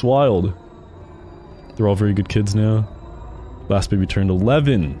throw. It's wild. They're all very good kids now. Last baby turned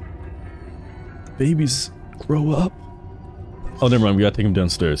 11. Babies Grow up. Oh, never mind. We gotta take him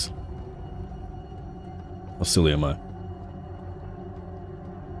downstairs. How silly am I?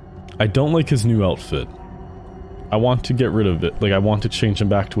 I don't like his new outfit. I want to get rid of it. Like, I want to change him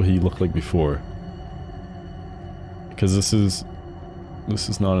back to what he looked like before. Because this is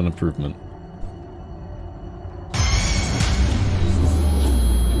not an improvement.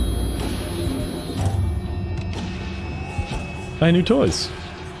 Buy new toys.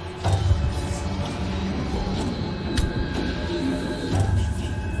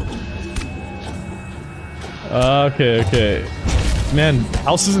 Okay. Man,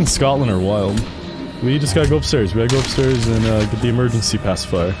 houses in Scotland are wild. We just gotta go upstairs. We gotta go upstairs and get the emergency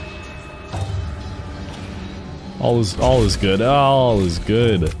pacifier. All is good. All is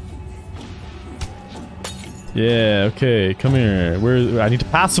good. Yeah, okay, come here. I need to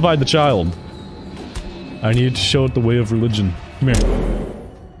pacify the child. I need to show it the way of religion. Come here.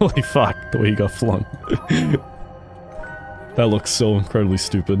 Holy fuck, the way he got flung. That looks so incredibly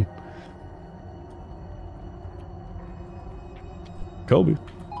stupid. Kobe.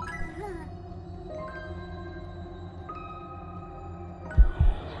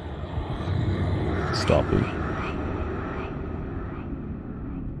 Stop it.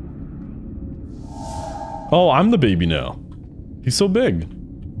 Oh, I'm the baby now. He's so big.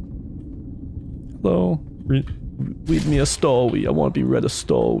 Hello. Read me a story. I want to be read a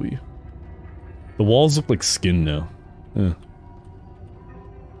story. The walls look like skin now. Yeah.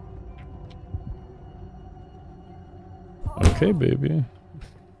 Okay, baby.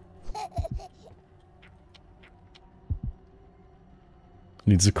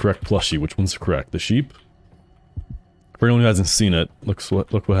 Needs the correct plushie. Which one's correct? The sheep? For anyone who hasn't seen it, look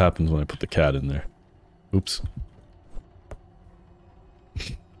what happens when I put the cat in there. Oops.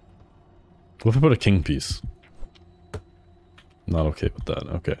 What if I put a king piece? Not okay with that.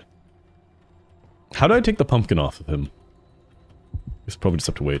 Okay. How do I take the pumpkin off of him? Just probably just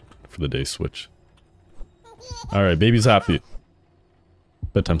have to wait for the day switch. Alright, baby's happy.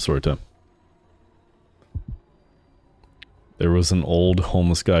 Bedtime story time. There was an old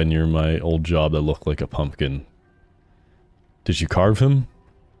homeless guy near my old job that looked like a pumpkin. Did you carve him?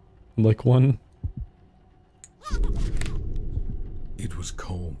 Like one? It was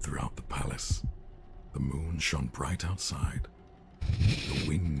cold throughout the palace. The moon shone bright outside. The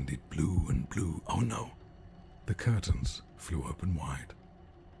wind, it blew and blew. Oh no! The curtains flew open wide.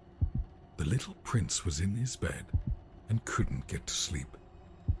 The little prince was in his bed and couldn't get to sleep.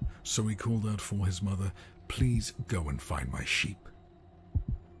 So he called out for his mother, "Please go and find my sheep."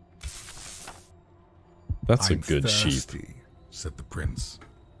 That's a "I'm good thirsty," sheep. said the prince.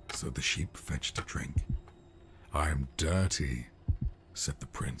 So the sheep fetched a drink. "I'm dirty," said the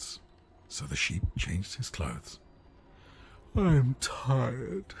prince. So the sheep changed his clothes. "I'm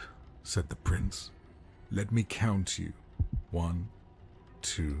tired," said the prince. "Let me count you. 1,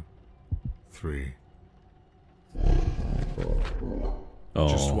 2, 3. Oh.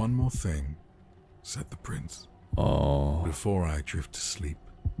 Just one more thing," said the prince. Oh. "Before I drift to sleep."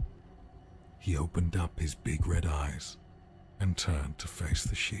 He opened up his big red eyes and turned to face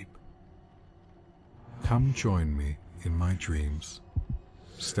the sheep. "Come join me in my dreams.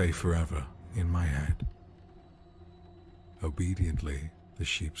 Stay forever in my head." Obediently, the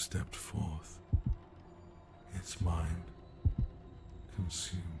sheep stepped forth, its mind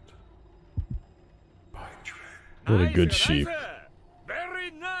consumed by dread. What a good sheep. Very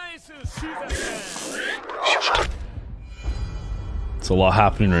nice. It's a lot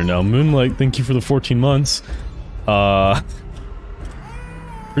happening right now. Moonlight, thank you for the 14 months.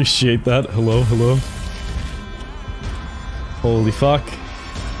 Appreciate that. Hello, hello. Holy fuck.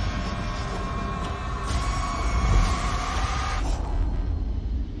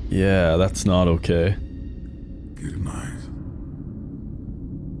 Yeah, that's not okay. Good night.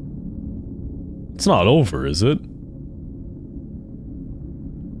 It's not over, is it?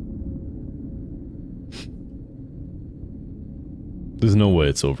 There's no way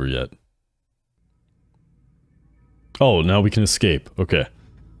it's over yet. Oh, now we can escape. Okay.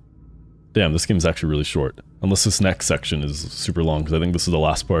 Damn, this game's actually really short. Unless this next section is super long, because I think this is the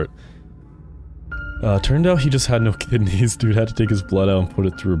last part. Turned out he just had no kidneys. Dude had to take his blood out and put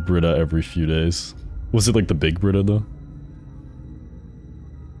it through a Brita every few days. Was it like the big Brita, though?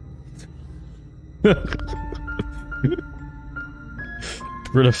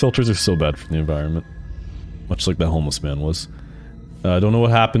 Brita filters are so bad for the environment. Much like that homeless man was. I don't know what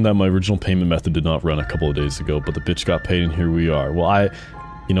happened that my original payment method did not run a couple of days ago, but the bitch got paid and here we are. Well,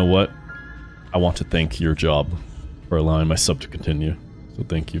 you know what? I want to thank your job for allowing my sub to continue. So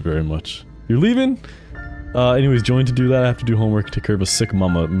thank you very much. You're leaving? Anyways, join to do that. I have to do homework, take care of a sick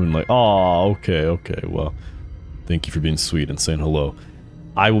mama at Moonlight. Oh, okay, well. Thank you for being sweet and saying hello.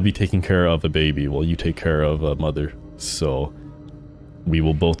 I will be taking care of a baby while you take care of a mother. So, we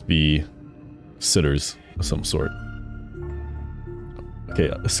will both be sitters of some sort. Okay,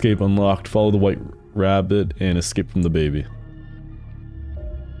 escape unlocked. Follow the white rabbit and escape from the baby.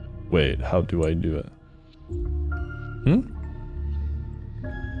 Wait, how do I do it?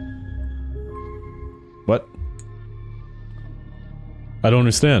 What? I don't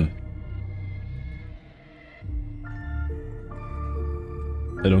understand.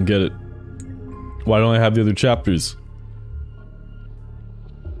 I don't get it. Why don't I have the other chapters?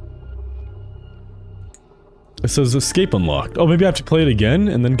 It says escape unlocked. Oh, maybe I have to play it again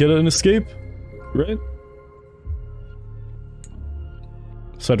and then get an escape? Right?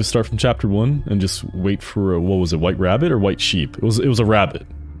 So I have to start from chapter 1 and just wait for a, what was it, white rabbit or white sheep? It was a rabbit,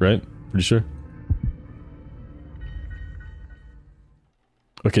 right? Pretty sure?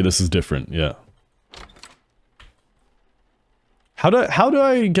 Okay, this is different, yeah. How do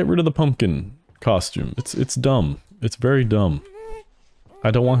I get rid of the pumpkin costume? It's dumb. It's very dumb. I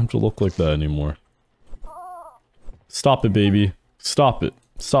don't want him to look like that anymore. Stop it, baby. Stop it.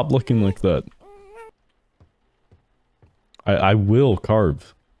 Stop looking like that. I will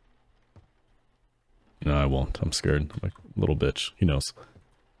carve. No, I won't. I'm scared. I'm like a little bitch. He knows.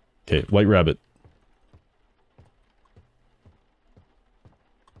 Okay, white rabbit.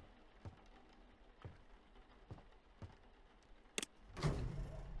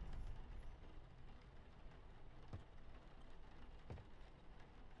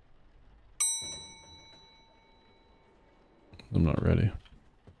 I'm not ready.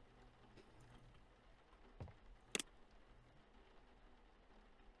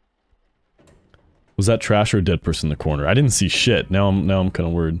 Was that trash or a dead person in the corner? I didn't see shit. Now I'm kind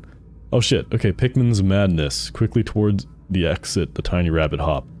of worried. Oh shit. Okay, Pikmin's madness. Quickly towards the exit, the tiny rabbit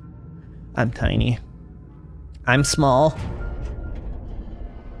hop. I'm tiny. I'm small.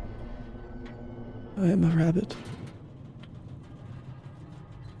 I am a rabbit.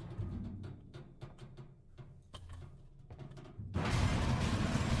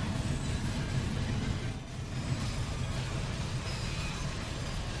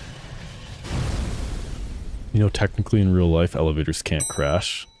 You know, technically in real life, elevators can't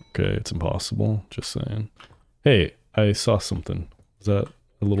crash. Okay, it's impossible. Just saying. Hey, I saw something. Is that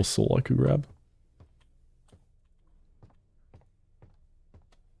a little soul I could grab?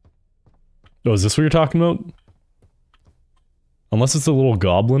 Oh, is this what you're talking about? Unless it's a little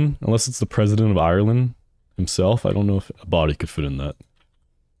goblin, unless it's the president of Ireland himself, I don't know if a body could fit in that.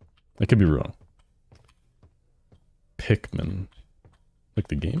 I could be wrong. Pikmin. Like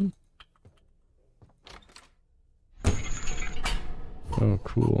the game? Oh,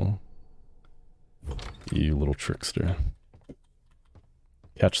 cool. You little trickster.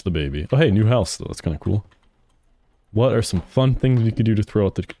 Catch the baby. Oh, hey, new house, though. That's kind of cool. What are some fun things we could do to throw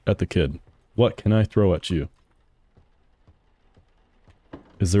at the kid? What can I throw at you?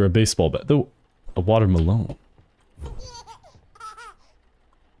 Is there a baseball bat? Though, a watermelon.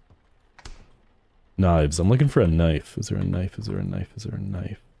 Knives. I'm looking for a knife. Is there a knife? Is there a knife? Is there a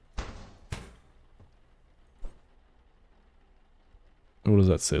knife? What does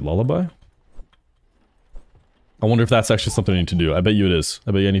that say? Lullaby? I wonder if that's actually something I need to do. I bet you it is.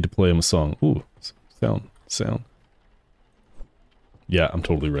 I bet you I need to play him a song. Ooh. Sound. Yeah, I'm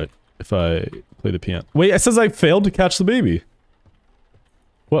totally right. If I play the piano. Wait, it says I failed to catch the baby.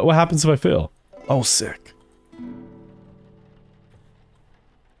 What happens if I fail? Oh, sick.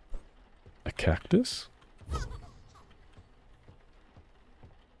 A cactus?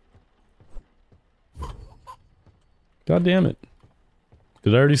 God damn it.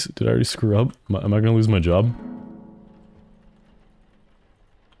 Did I already screw up? Am I gonna lose my job?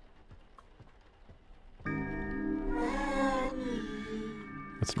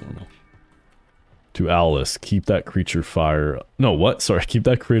 That's normal. To Alice, keep that creature fire... No, what? Sorry, keep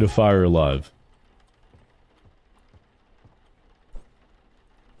that creative fire alive.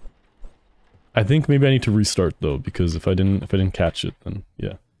 I think maybe I need to restart though, because if I didn't catch it, then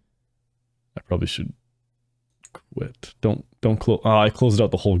yeah. I probably should quit. Don't close... I closed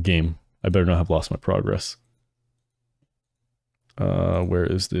out the whole game. I better not have lost my progress. Where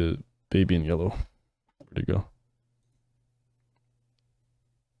is the baby in yellow? Where'd it go?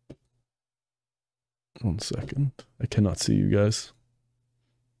 1 second. I cannot see you guys.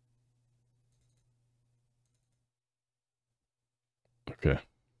 Okay.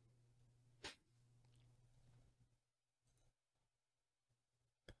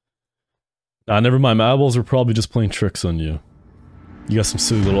 Never mind. My eyeballs are probably just playing tricks on you. You got some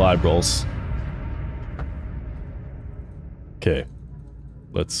silly little eyebrows. Okay.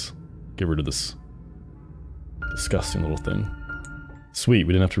 Let's get rid of this disgusting little thing. Sweet,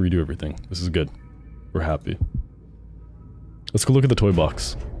 we didn't have to redo everything. This is good. We're happy. Let's go look at the toy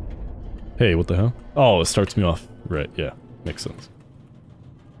box. Hey, what the hell? Oh, it starts me off. Right, yeah. Makes sense.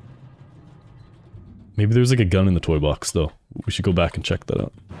 Maybe there's like a gun in the toy box, though. We should go back and check that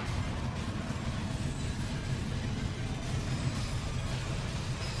out.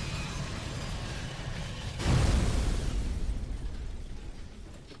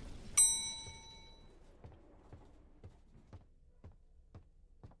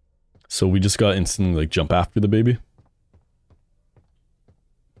 So we just got instantly, like, jump after the baby?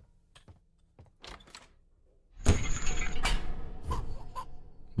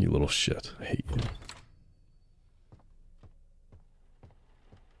 You little shit. I hate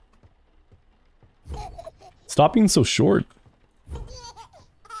you. Stop being so short.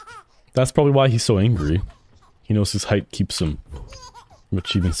 That's probably why he's so angry. He knows his height keeps him from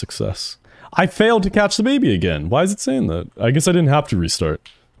achieving success. I failed to catch the baby again. Why is it saying that? I guess I didn't have to restart.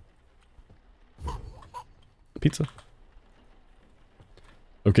 Pizza.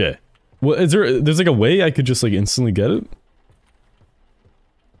 Okay. Well, there's like a way I could just like instantly get it?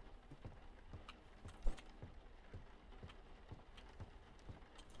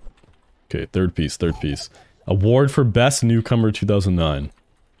 Okay, third piece. Award for Best Newcomer 2009.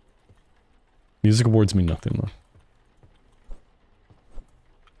 Music awards mean nothing though.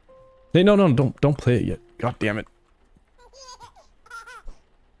 Hey, no, don't play it yet. God damn it.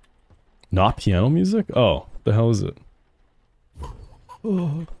 Not piano music? Oh, the hell is it?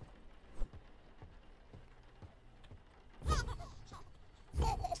 Oh.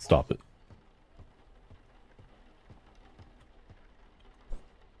 Stop it.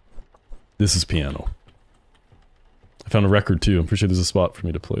 This is piano. I found a record too. I'm pretty sure there's a spot for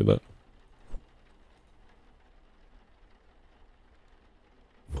me to play that.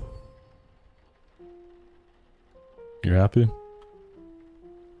 You're happy?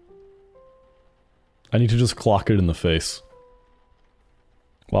 I need to just clock it in the face.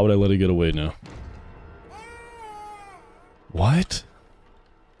 Why would I let it get away now? What?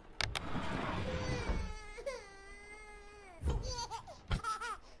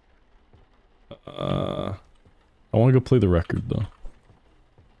 I want to go play the record though.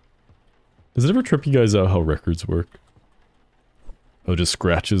 Does it ever trip you guys out how records work? Oh, it just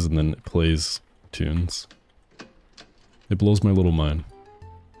scratches and then it plays tunes. It blows my little mind.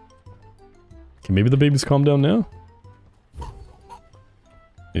 Okay, maybe the baby's calmed down now?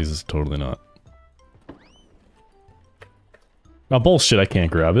 He's totally not. Ah, bullshit, I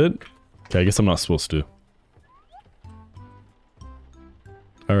can't grab it. Okay, I guess I'm not supposed to.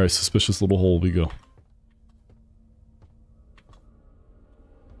 Alright, suspicious little hole we go.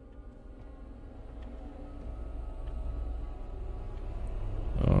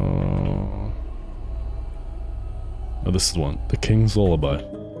 Oh, this is one. The King's Lullaby.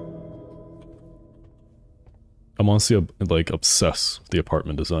 I'm honestly, like, obsessed with the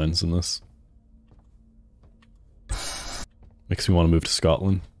apartment designs in this. Makes me want to move to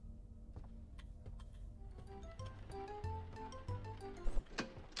Scotland.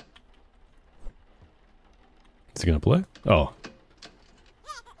 Is he gonna play? Oh.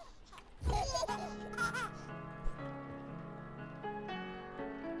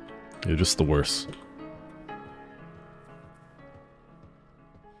 You're just the worst.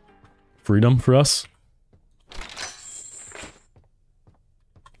 Freedom for us?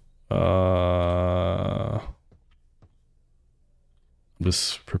 I'm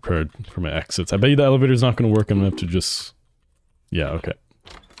just prepared for my exits. I bet you the elevator's not gonna work. I'm gonna have to just... Yeah, okay.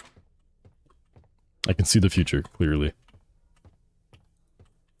 I can see the future, clearly.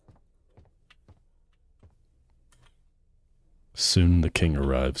 Soon the king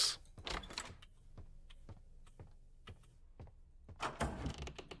arrives.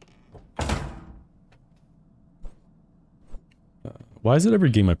 Why is it every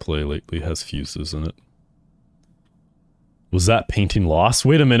game I play lately has fuses in it? Was that painting lost?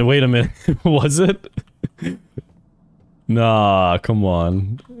 Wait a minute, Was it? Nah, come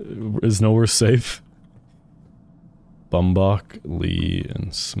on. Is nowhere safe? Bumbach, Lee,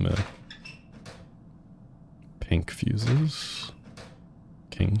 and Smith. Pink fuses.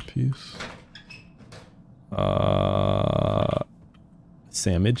 King piece.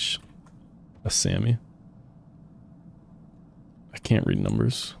 Samage. A Sammy. I can't read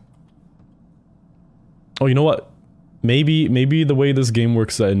numbers. Oh, you know what? Maybe the way this game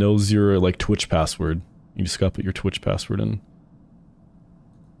works, that it knows your, like, Twitch password. You just gotta put your Twitch password in.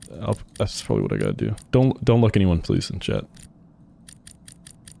 That's probably what I gotta do. Don't look anyone, please, in chat.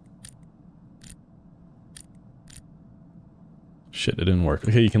 Shit, it didn't work.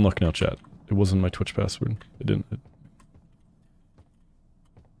 Okay, you can look now, chat. It wasn't my Twitch password. It didn't.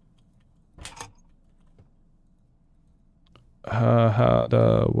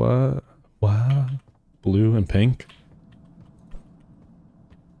 What? What? Blue and pink?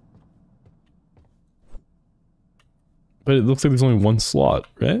 But it looks like there's only one slot,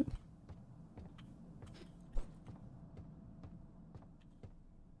 right?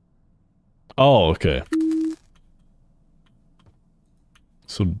 Oh, okay.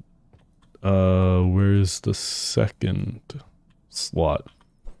 So, where's the second slot?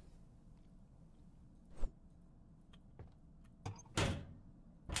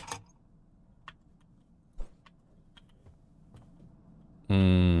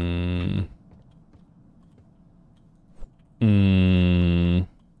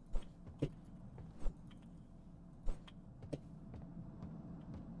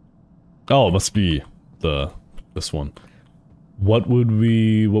 Oh, it must be this one. What would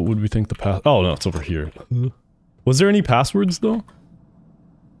we think the pass— oh no, it's over here. Was there any passwords though?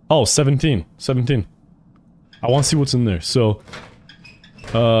 Oh, 17. 17. I want to see what's in there. So,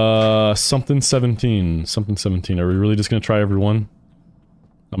 something 17. Something 17. Are we really just gonna try every one?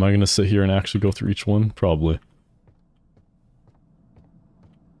 Am I gonna sit here and actually go through each one? Probably.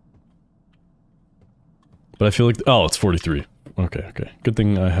 But I feel like— oh, it's 43. Okay, okay. Good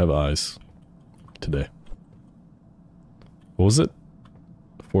thing I have eyes today. What was it?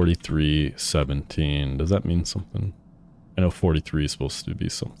 43, 17. Does that mean something? I know 43 is supposed to be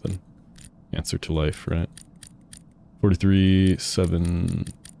something. Answer to life, right? 43, 7,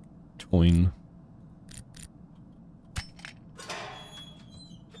 toin.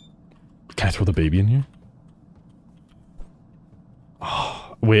 Can I throw the baby in here?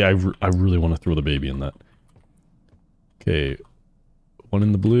 Oh, wait, I really want to throw the baby in that. Okay. One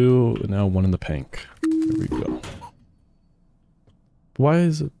in the blue, and now one in the pink. There we go. Why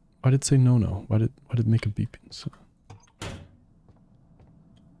is it— why did it say no? Why did it make a beeping sound?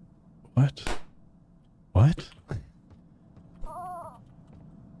 What? What?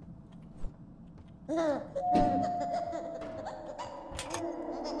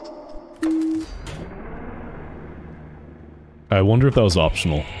 I wonder if that was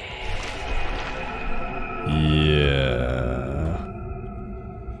optional. Yeah.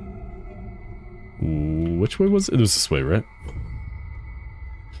 Which way was it? It was this way, right?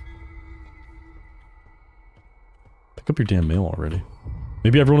 Pick up your damn mail already.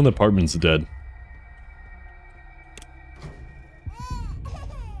 Maybe everyone in the apartment's dead.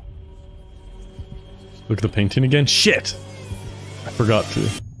 Look at the painting again. Shit! I forgot to.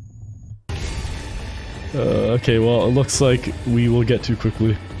 Okay, well, it looks like we will get too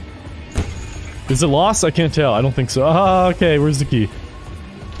quickly. Is it lost? I can't tell. I don't think so. Ah, okay, where's the key?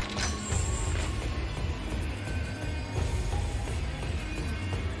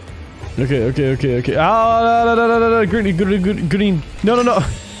 Okay. Ah, no, green. No.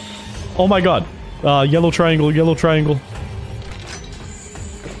 Oh my god. Yellow triangle.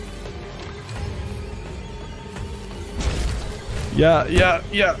 Yeah.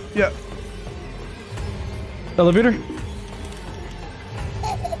 Elevator?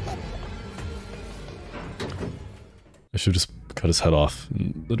 I should just cut his head off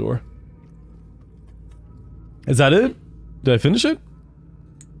in the door. Is that it? Did I finish it?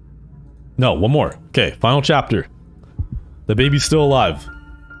 No, one more. Okay, final chapter. The baby's still alive.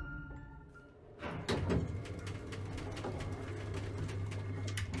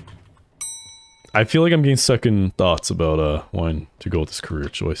 I feel like I'm getting second thoughts about wanting to go with this career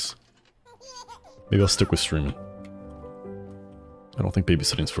choice. Maybe I'll stick with streaming. I don't think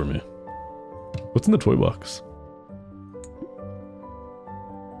babysitting's for me. What's in the toy box?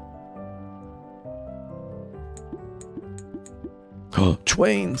 Oh,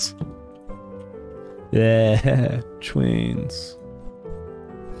 Twains! Yeah, Twains.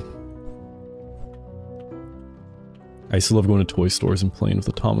 I used to love going to toy stores and playing with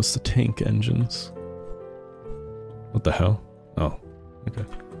the Thomas the Tank engines. What the hell? Oh, okay.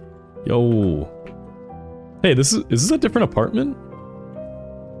 Yo. Hey, is this a different apartment?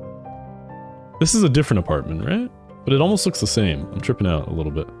 This is a different apartment, right? But it almost looks the same. I'm tripping out a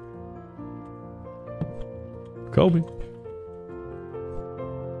little bit. Kobe.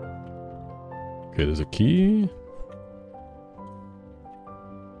 Okay, there's a key.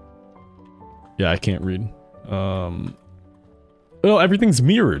 Yeah, I can't read. Oh, everything's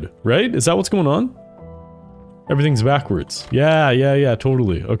mirrored, right? Is that what's going on? Everything's backwards. Yeah,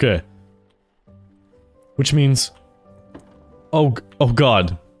 totally. Okay. Which means... Oh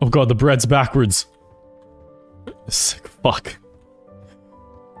god. Oh god, the bread's backwards. Sick fuck.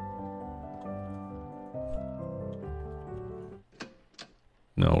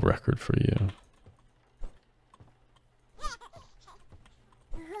 No record for you.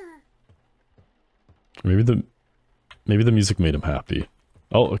 Maybe the music made him happy.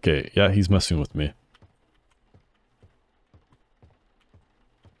 Oh, okay. Yeah, he's messing with me.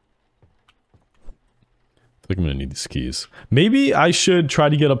 I think I'm gonna need these keys. Maybe I should try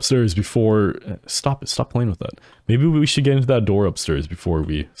to get upstairs before... Stop playing with that. Maybe we should get into that door upstairs before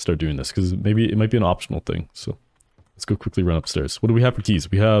we start doing this, because maybe it might be an optional thing. So let's go quickly run upstairs. What do we have for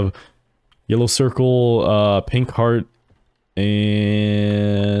keys? We have yellow circle, pink heart,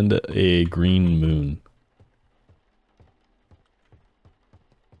 and a green moon.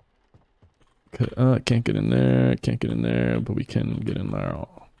 Can't get in there, but we can get in there.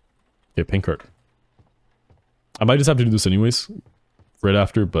 Okay, pink heart. I might just have to do this anyways, right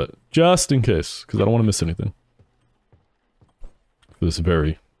after, but just in case, because I don't want to miss anything. For this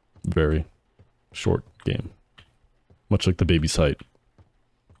very, very short game. Much like the baby's height.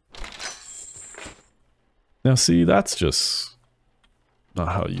 Now see, that's just not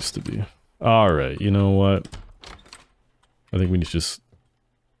how it used to be. Alright, you know what? I think we need to just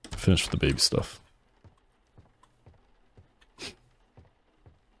finish with the baby stuff.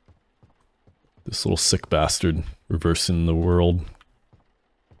 This little sick bastard reversing the world.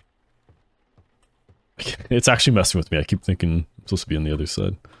 It's actually messing with me. I keep thinking I'm supposed to be on the other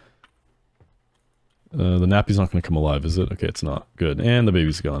side. The nappy's not going to come alive, is it? Okay, it's not. Good. And the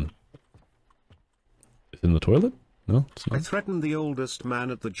baby's gone. Is it in the toilet? No, it's not. I threatened the oldest man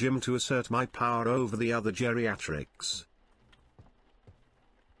at the gym to assert my power over the other geriatrics.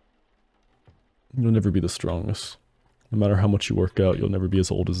 You'll never be the strongest. No matter how much you work out, you'll never be as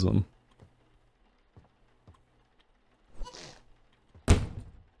old as them.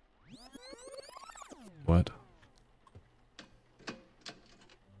 What?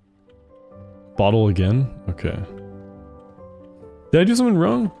 Bottle again? Okay. Did I do something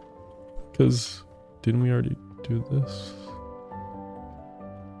wrong? Because didn't we already do this?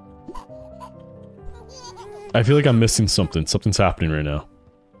 I feel like I'm missing something. Something's happening right now.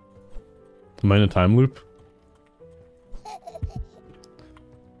 Am I in a time loop?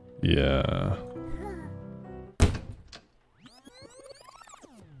 Yeah.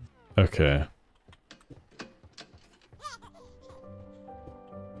 Okay.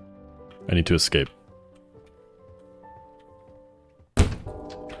 I need to escape.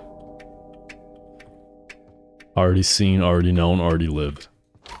 Already seen, already known, already lived.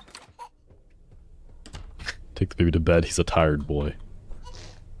 Take the baby to bed, he's a tired boy.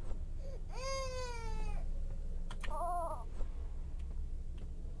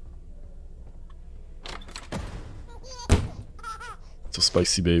 It's a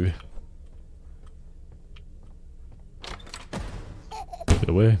spicy baby. Get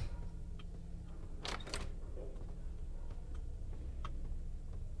away.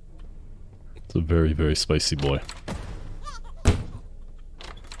 It's a very, very spicy boy.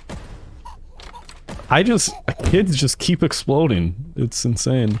 Kids just keep exploding. It's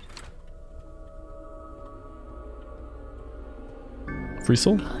insane. Free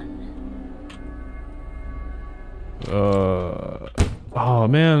soul? Oh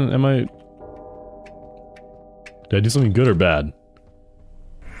man, did I do something good or bad?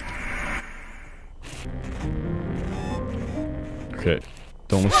 Okay,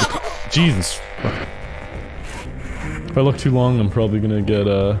 don't look too... Jesus! If I look too long, I'm probably gonna get,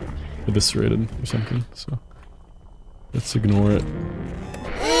 eviscerated or something, so... Let's ignore it.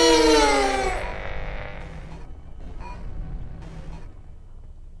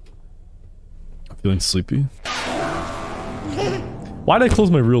 I'm feeling sleepy. Why did I close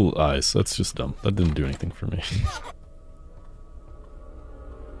my real eyes? That's just dumb. That didn't do anything for me.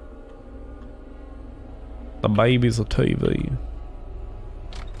 The baby's a TV.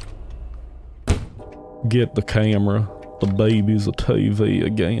 Get the camera. The baby's a TV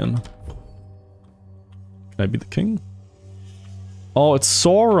again. Can I be the king? Oh, it's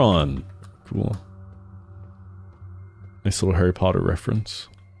Sauron! Cool. Nice little Harry Potter reference.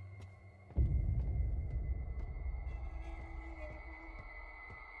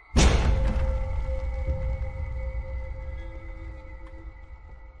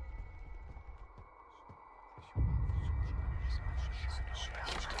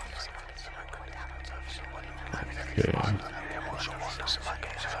 Okay.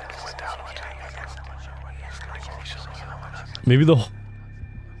 Maybe the...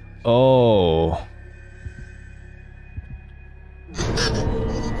 Oh.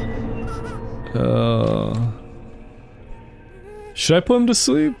 Should I put him to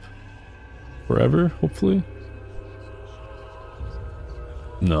sleep? Forever, hopefully?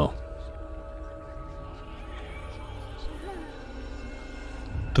 No.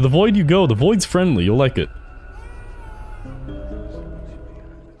 To the void you go. The void's friendly. You'll like it.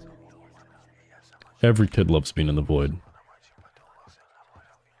 Every kid loves being in the void.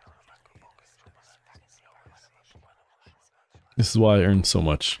 This is why I earned so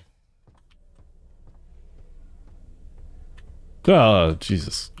much. Ah,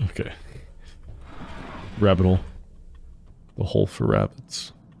 Jesus. Okay. Rabbit hole. The hole for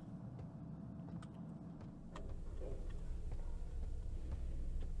rabbits.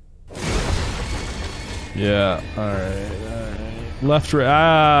 Yeah, alright. Left, right.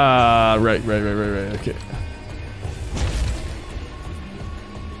 Ah, right. Okay.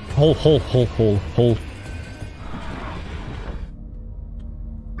 Hole.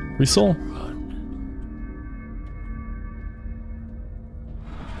 Resoul?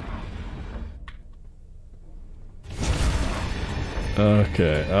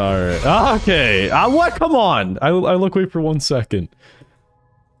 Okay, alright. Okay! What? Come on! I look away for 1 second.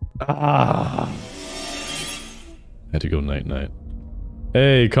 I had to go night-night.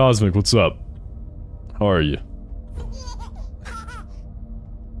 Hey, Cosmic, what's up? How are you?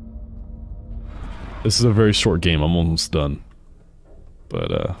 This is a very short game, I'm almost done.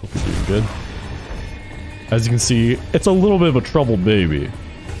 But, hope you're doing good. As you can see, it's a little bit of a troubled baby.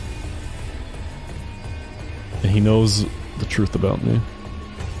 And he knows the truth about me.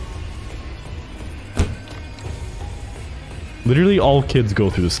 Literally all kids go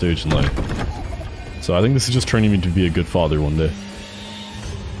through this stage in life. So I think this is just training me to be a good father one day.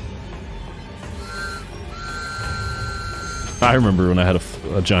 I remember when I had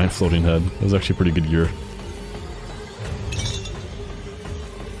a giant floating head. It was actually a pretty good year.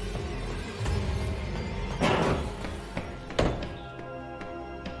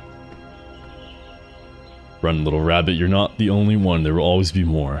 Run, little rabbit, you're not the only one. There will always be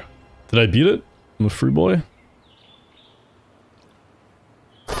more. Did I beat it? I'm a free boy?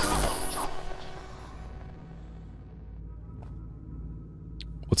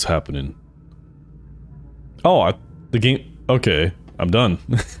 What's happening? Oh, the game... Okay, I'm done.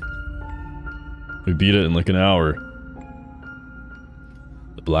 We beat it in like an hour.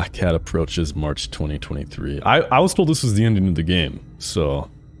 The Black Cat approaches March 2023. I was told this was the ending of the game,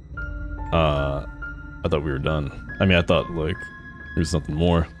 so... I thought we were done. I mean, I thought, like, there's nothing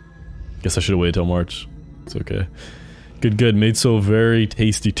more. Guess I should have waited till March. It's okay. Good. Made so very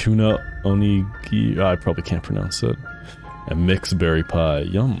tasty tuna onigi... I probably can't pronounce it. And mixed berry pie.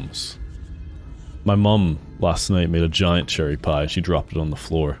 Yums. My mom last night made a giant cherry pie. She dropped it on the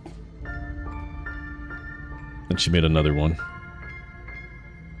floor. And she made another one.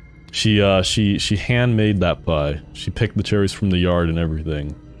 She handmade that pie. She picked the cherries from the yard and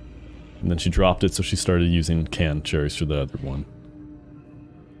everything. And then she dropped it, so she started using canned cherries for the other one.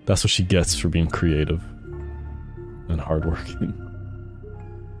 That's what she gets for being creative. And hardworking.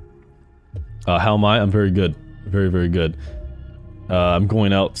 How am I? I'm very good. Very good. I'm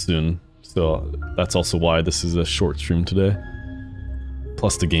going out soon, so that's also why this is a short stream today.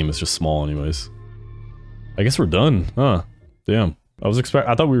 Plus the game is just small anyways. I guess we're done, huh? Damn. I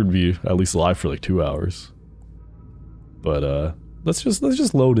thought we would be at least live for like 2 hours. But let's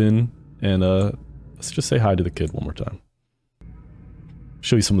just load in and let's just say hi to the kid one more time.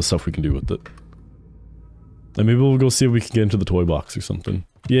 Show you some of the stuff we can do with it. And maybe we'll go see if we can get into the toy box or something.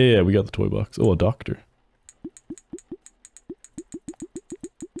 Yeah, we got the toy box. Oh, a doctor.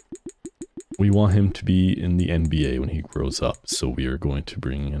 We want him to be in the NBA when he grows up, so we are going to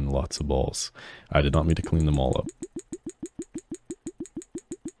bring in lots of balls. I did not mean to clean them all up.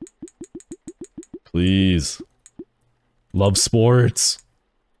 Please. Love sports.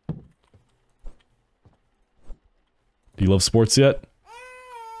 Do you love sports yet?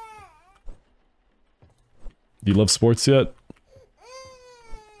 Do you love sports yet?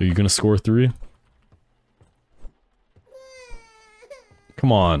 Are you gonna score 3?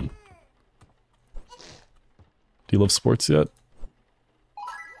 Come on. Do you love sports yet?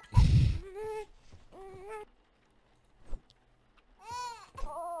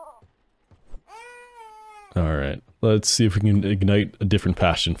 Alright, let's see if we can ignite a different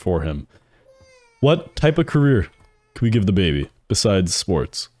passion for him. What type of career can we give the baby, besides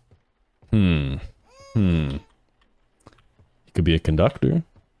sports? He could be a conductor.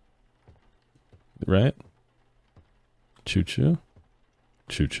 Right? Choo-choo.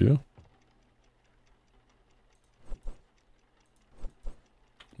 Choo-choo.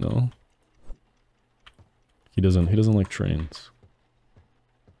 No. He doesn't like trains.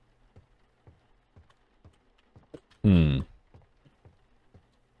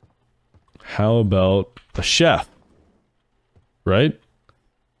 How about a chef? Right?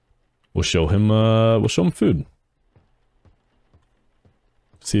 We'll show him food.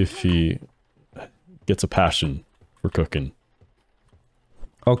 See if he gets a passion for cooking.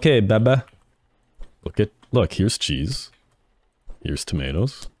 Okay, Baba. Look, here's cheese. Here's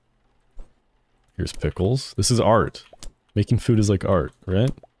tomatoes. Here's pickles. This is art. Making food is like art,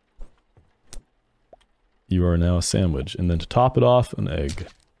 right? You are now a sandwich. And then to top it off, an egg.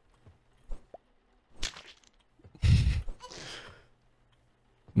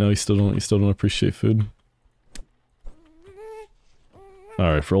 No, you still don't appreciate food?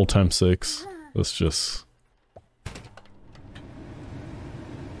 Alright, for old time's sakes, let's just...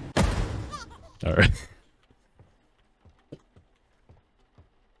 Alright.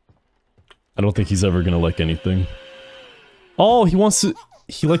 I don't think he's ever gonna like anything. Oh, he likes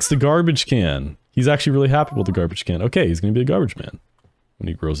the garbage can. He's actually really happy with the garbage can. Okay, he's gonna be a garbage man when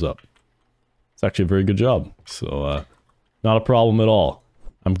he grows up. It's actually a very good job. So, not a problem at all.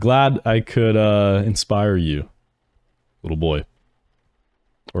 I'm glad I could, inspire you, little boy.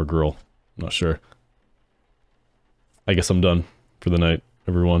 Or girl. I'm not sure. I guess I'm done for the night,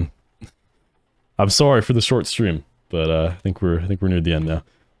 everyone. I'm sorry for the short stream, but I think we're near the end now.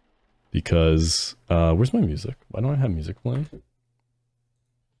 Because where's my music? Why don't I have music playing?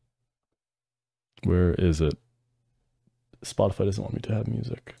 Where is it? Spotify doesn't want me to have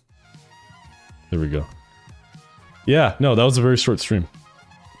music. There we go. Yeah, no, that was a very short stream.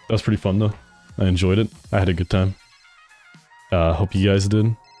 That was pretty fun though. I enjoyed it. I had a good time. Hope you guys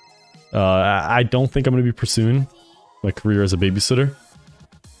did. I don't think I'm going to be pursuing my career as a babysitter.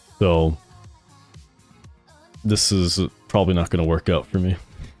 So, this is probably not going to work out for me.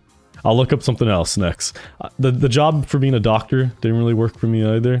 I'll look up something else next. The job for being a doctor didn't really work for me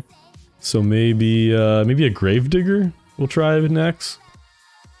either. So maybe a gravedigger we'll try next.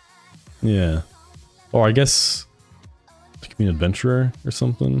 Yeah. Or I guess I could be an adventurer or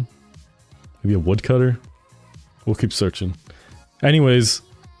something. Maybe a woodcutter. We'll keep searching. Anyways,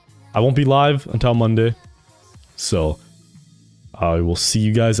 I won't be live until Monday. So, I will see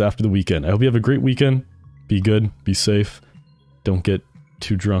you guys after the weekend. I hope you have a great weekend. Be good. Be safe. Don't get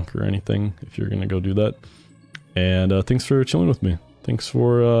too drunk or anything if you're gonna go do that. And thanks for chilling with me. Thanks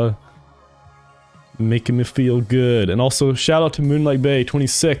for making me feel good. And also, shout out to Moonlight Bay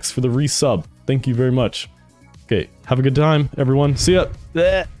 26 for the resub. Thank you very much. Okay, have a good time, everyone. See ya!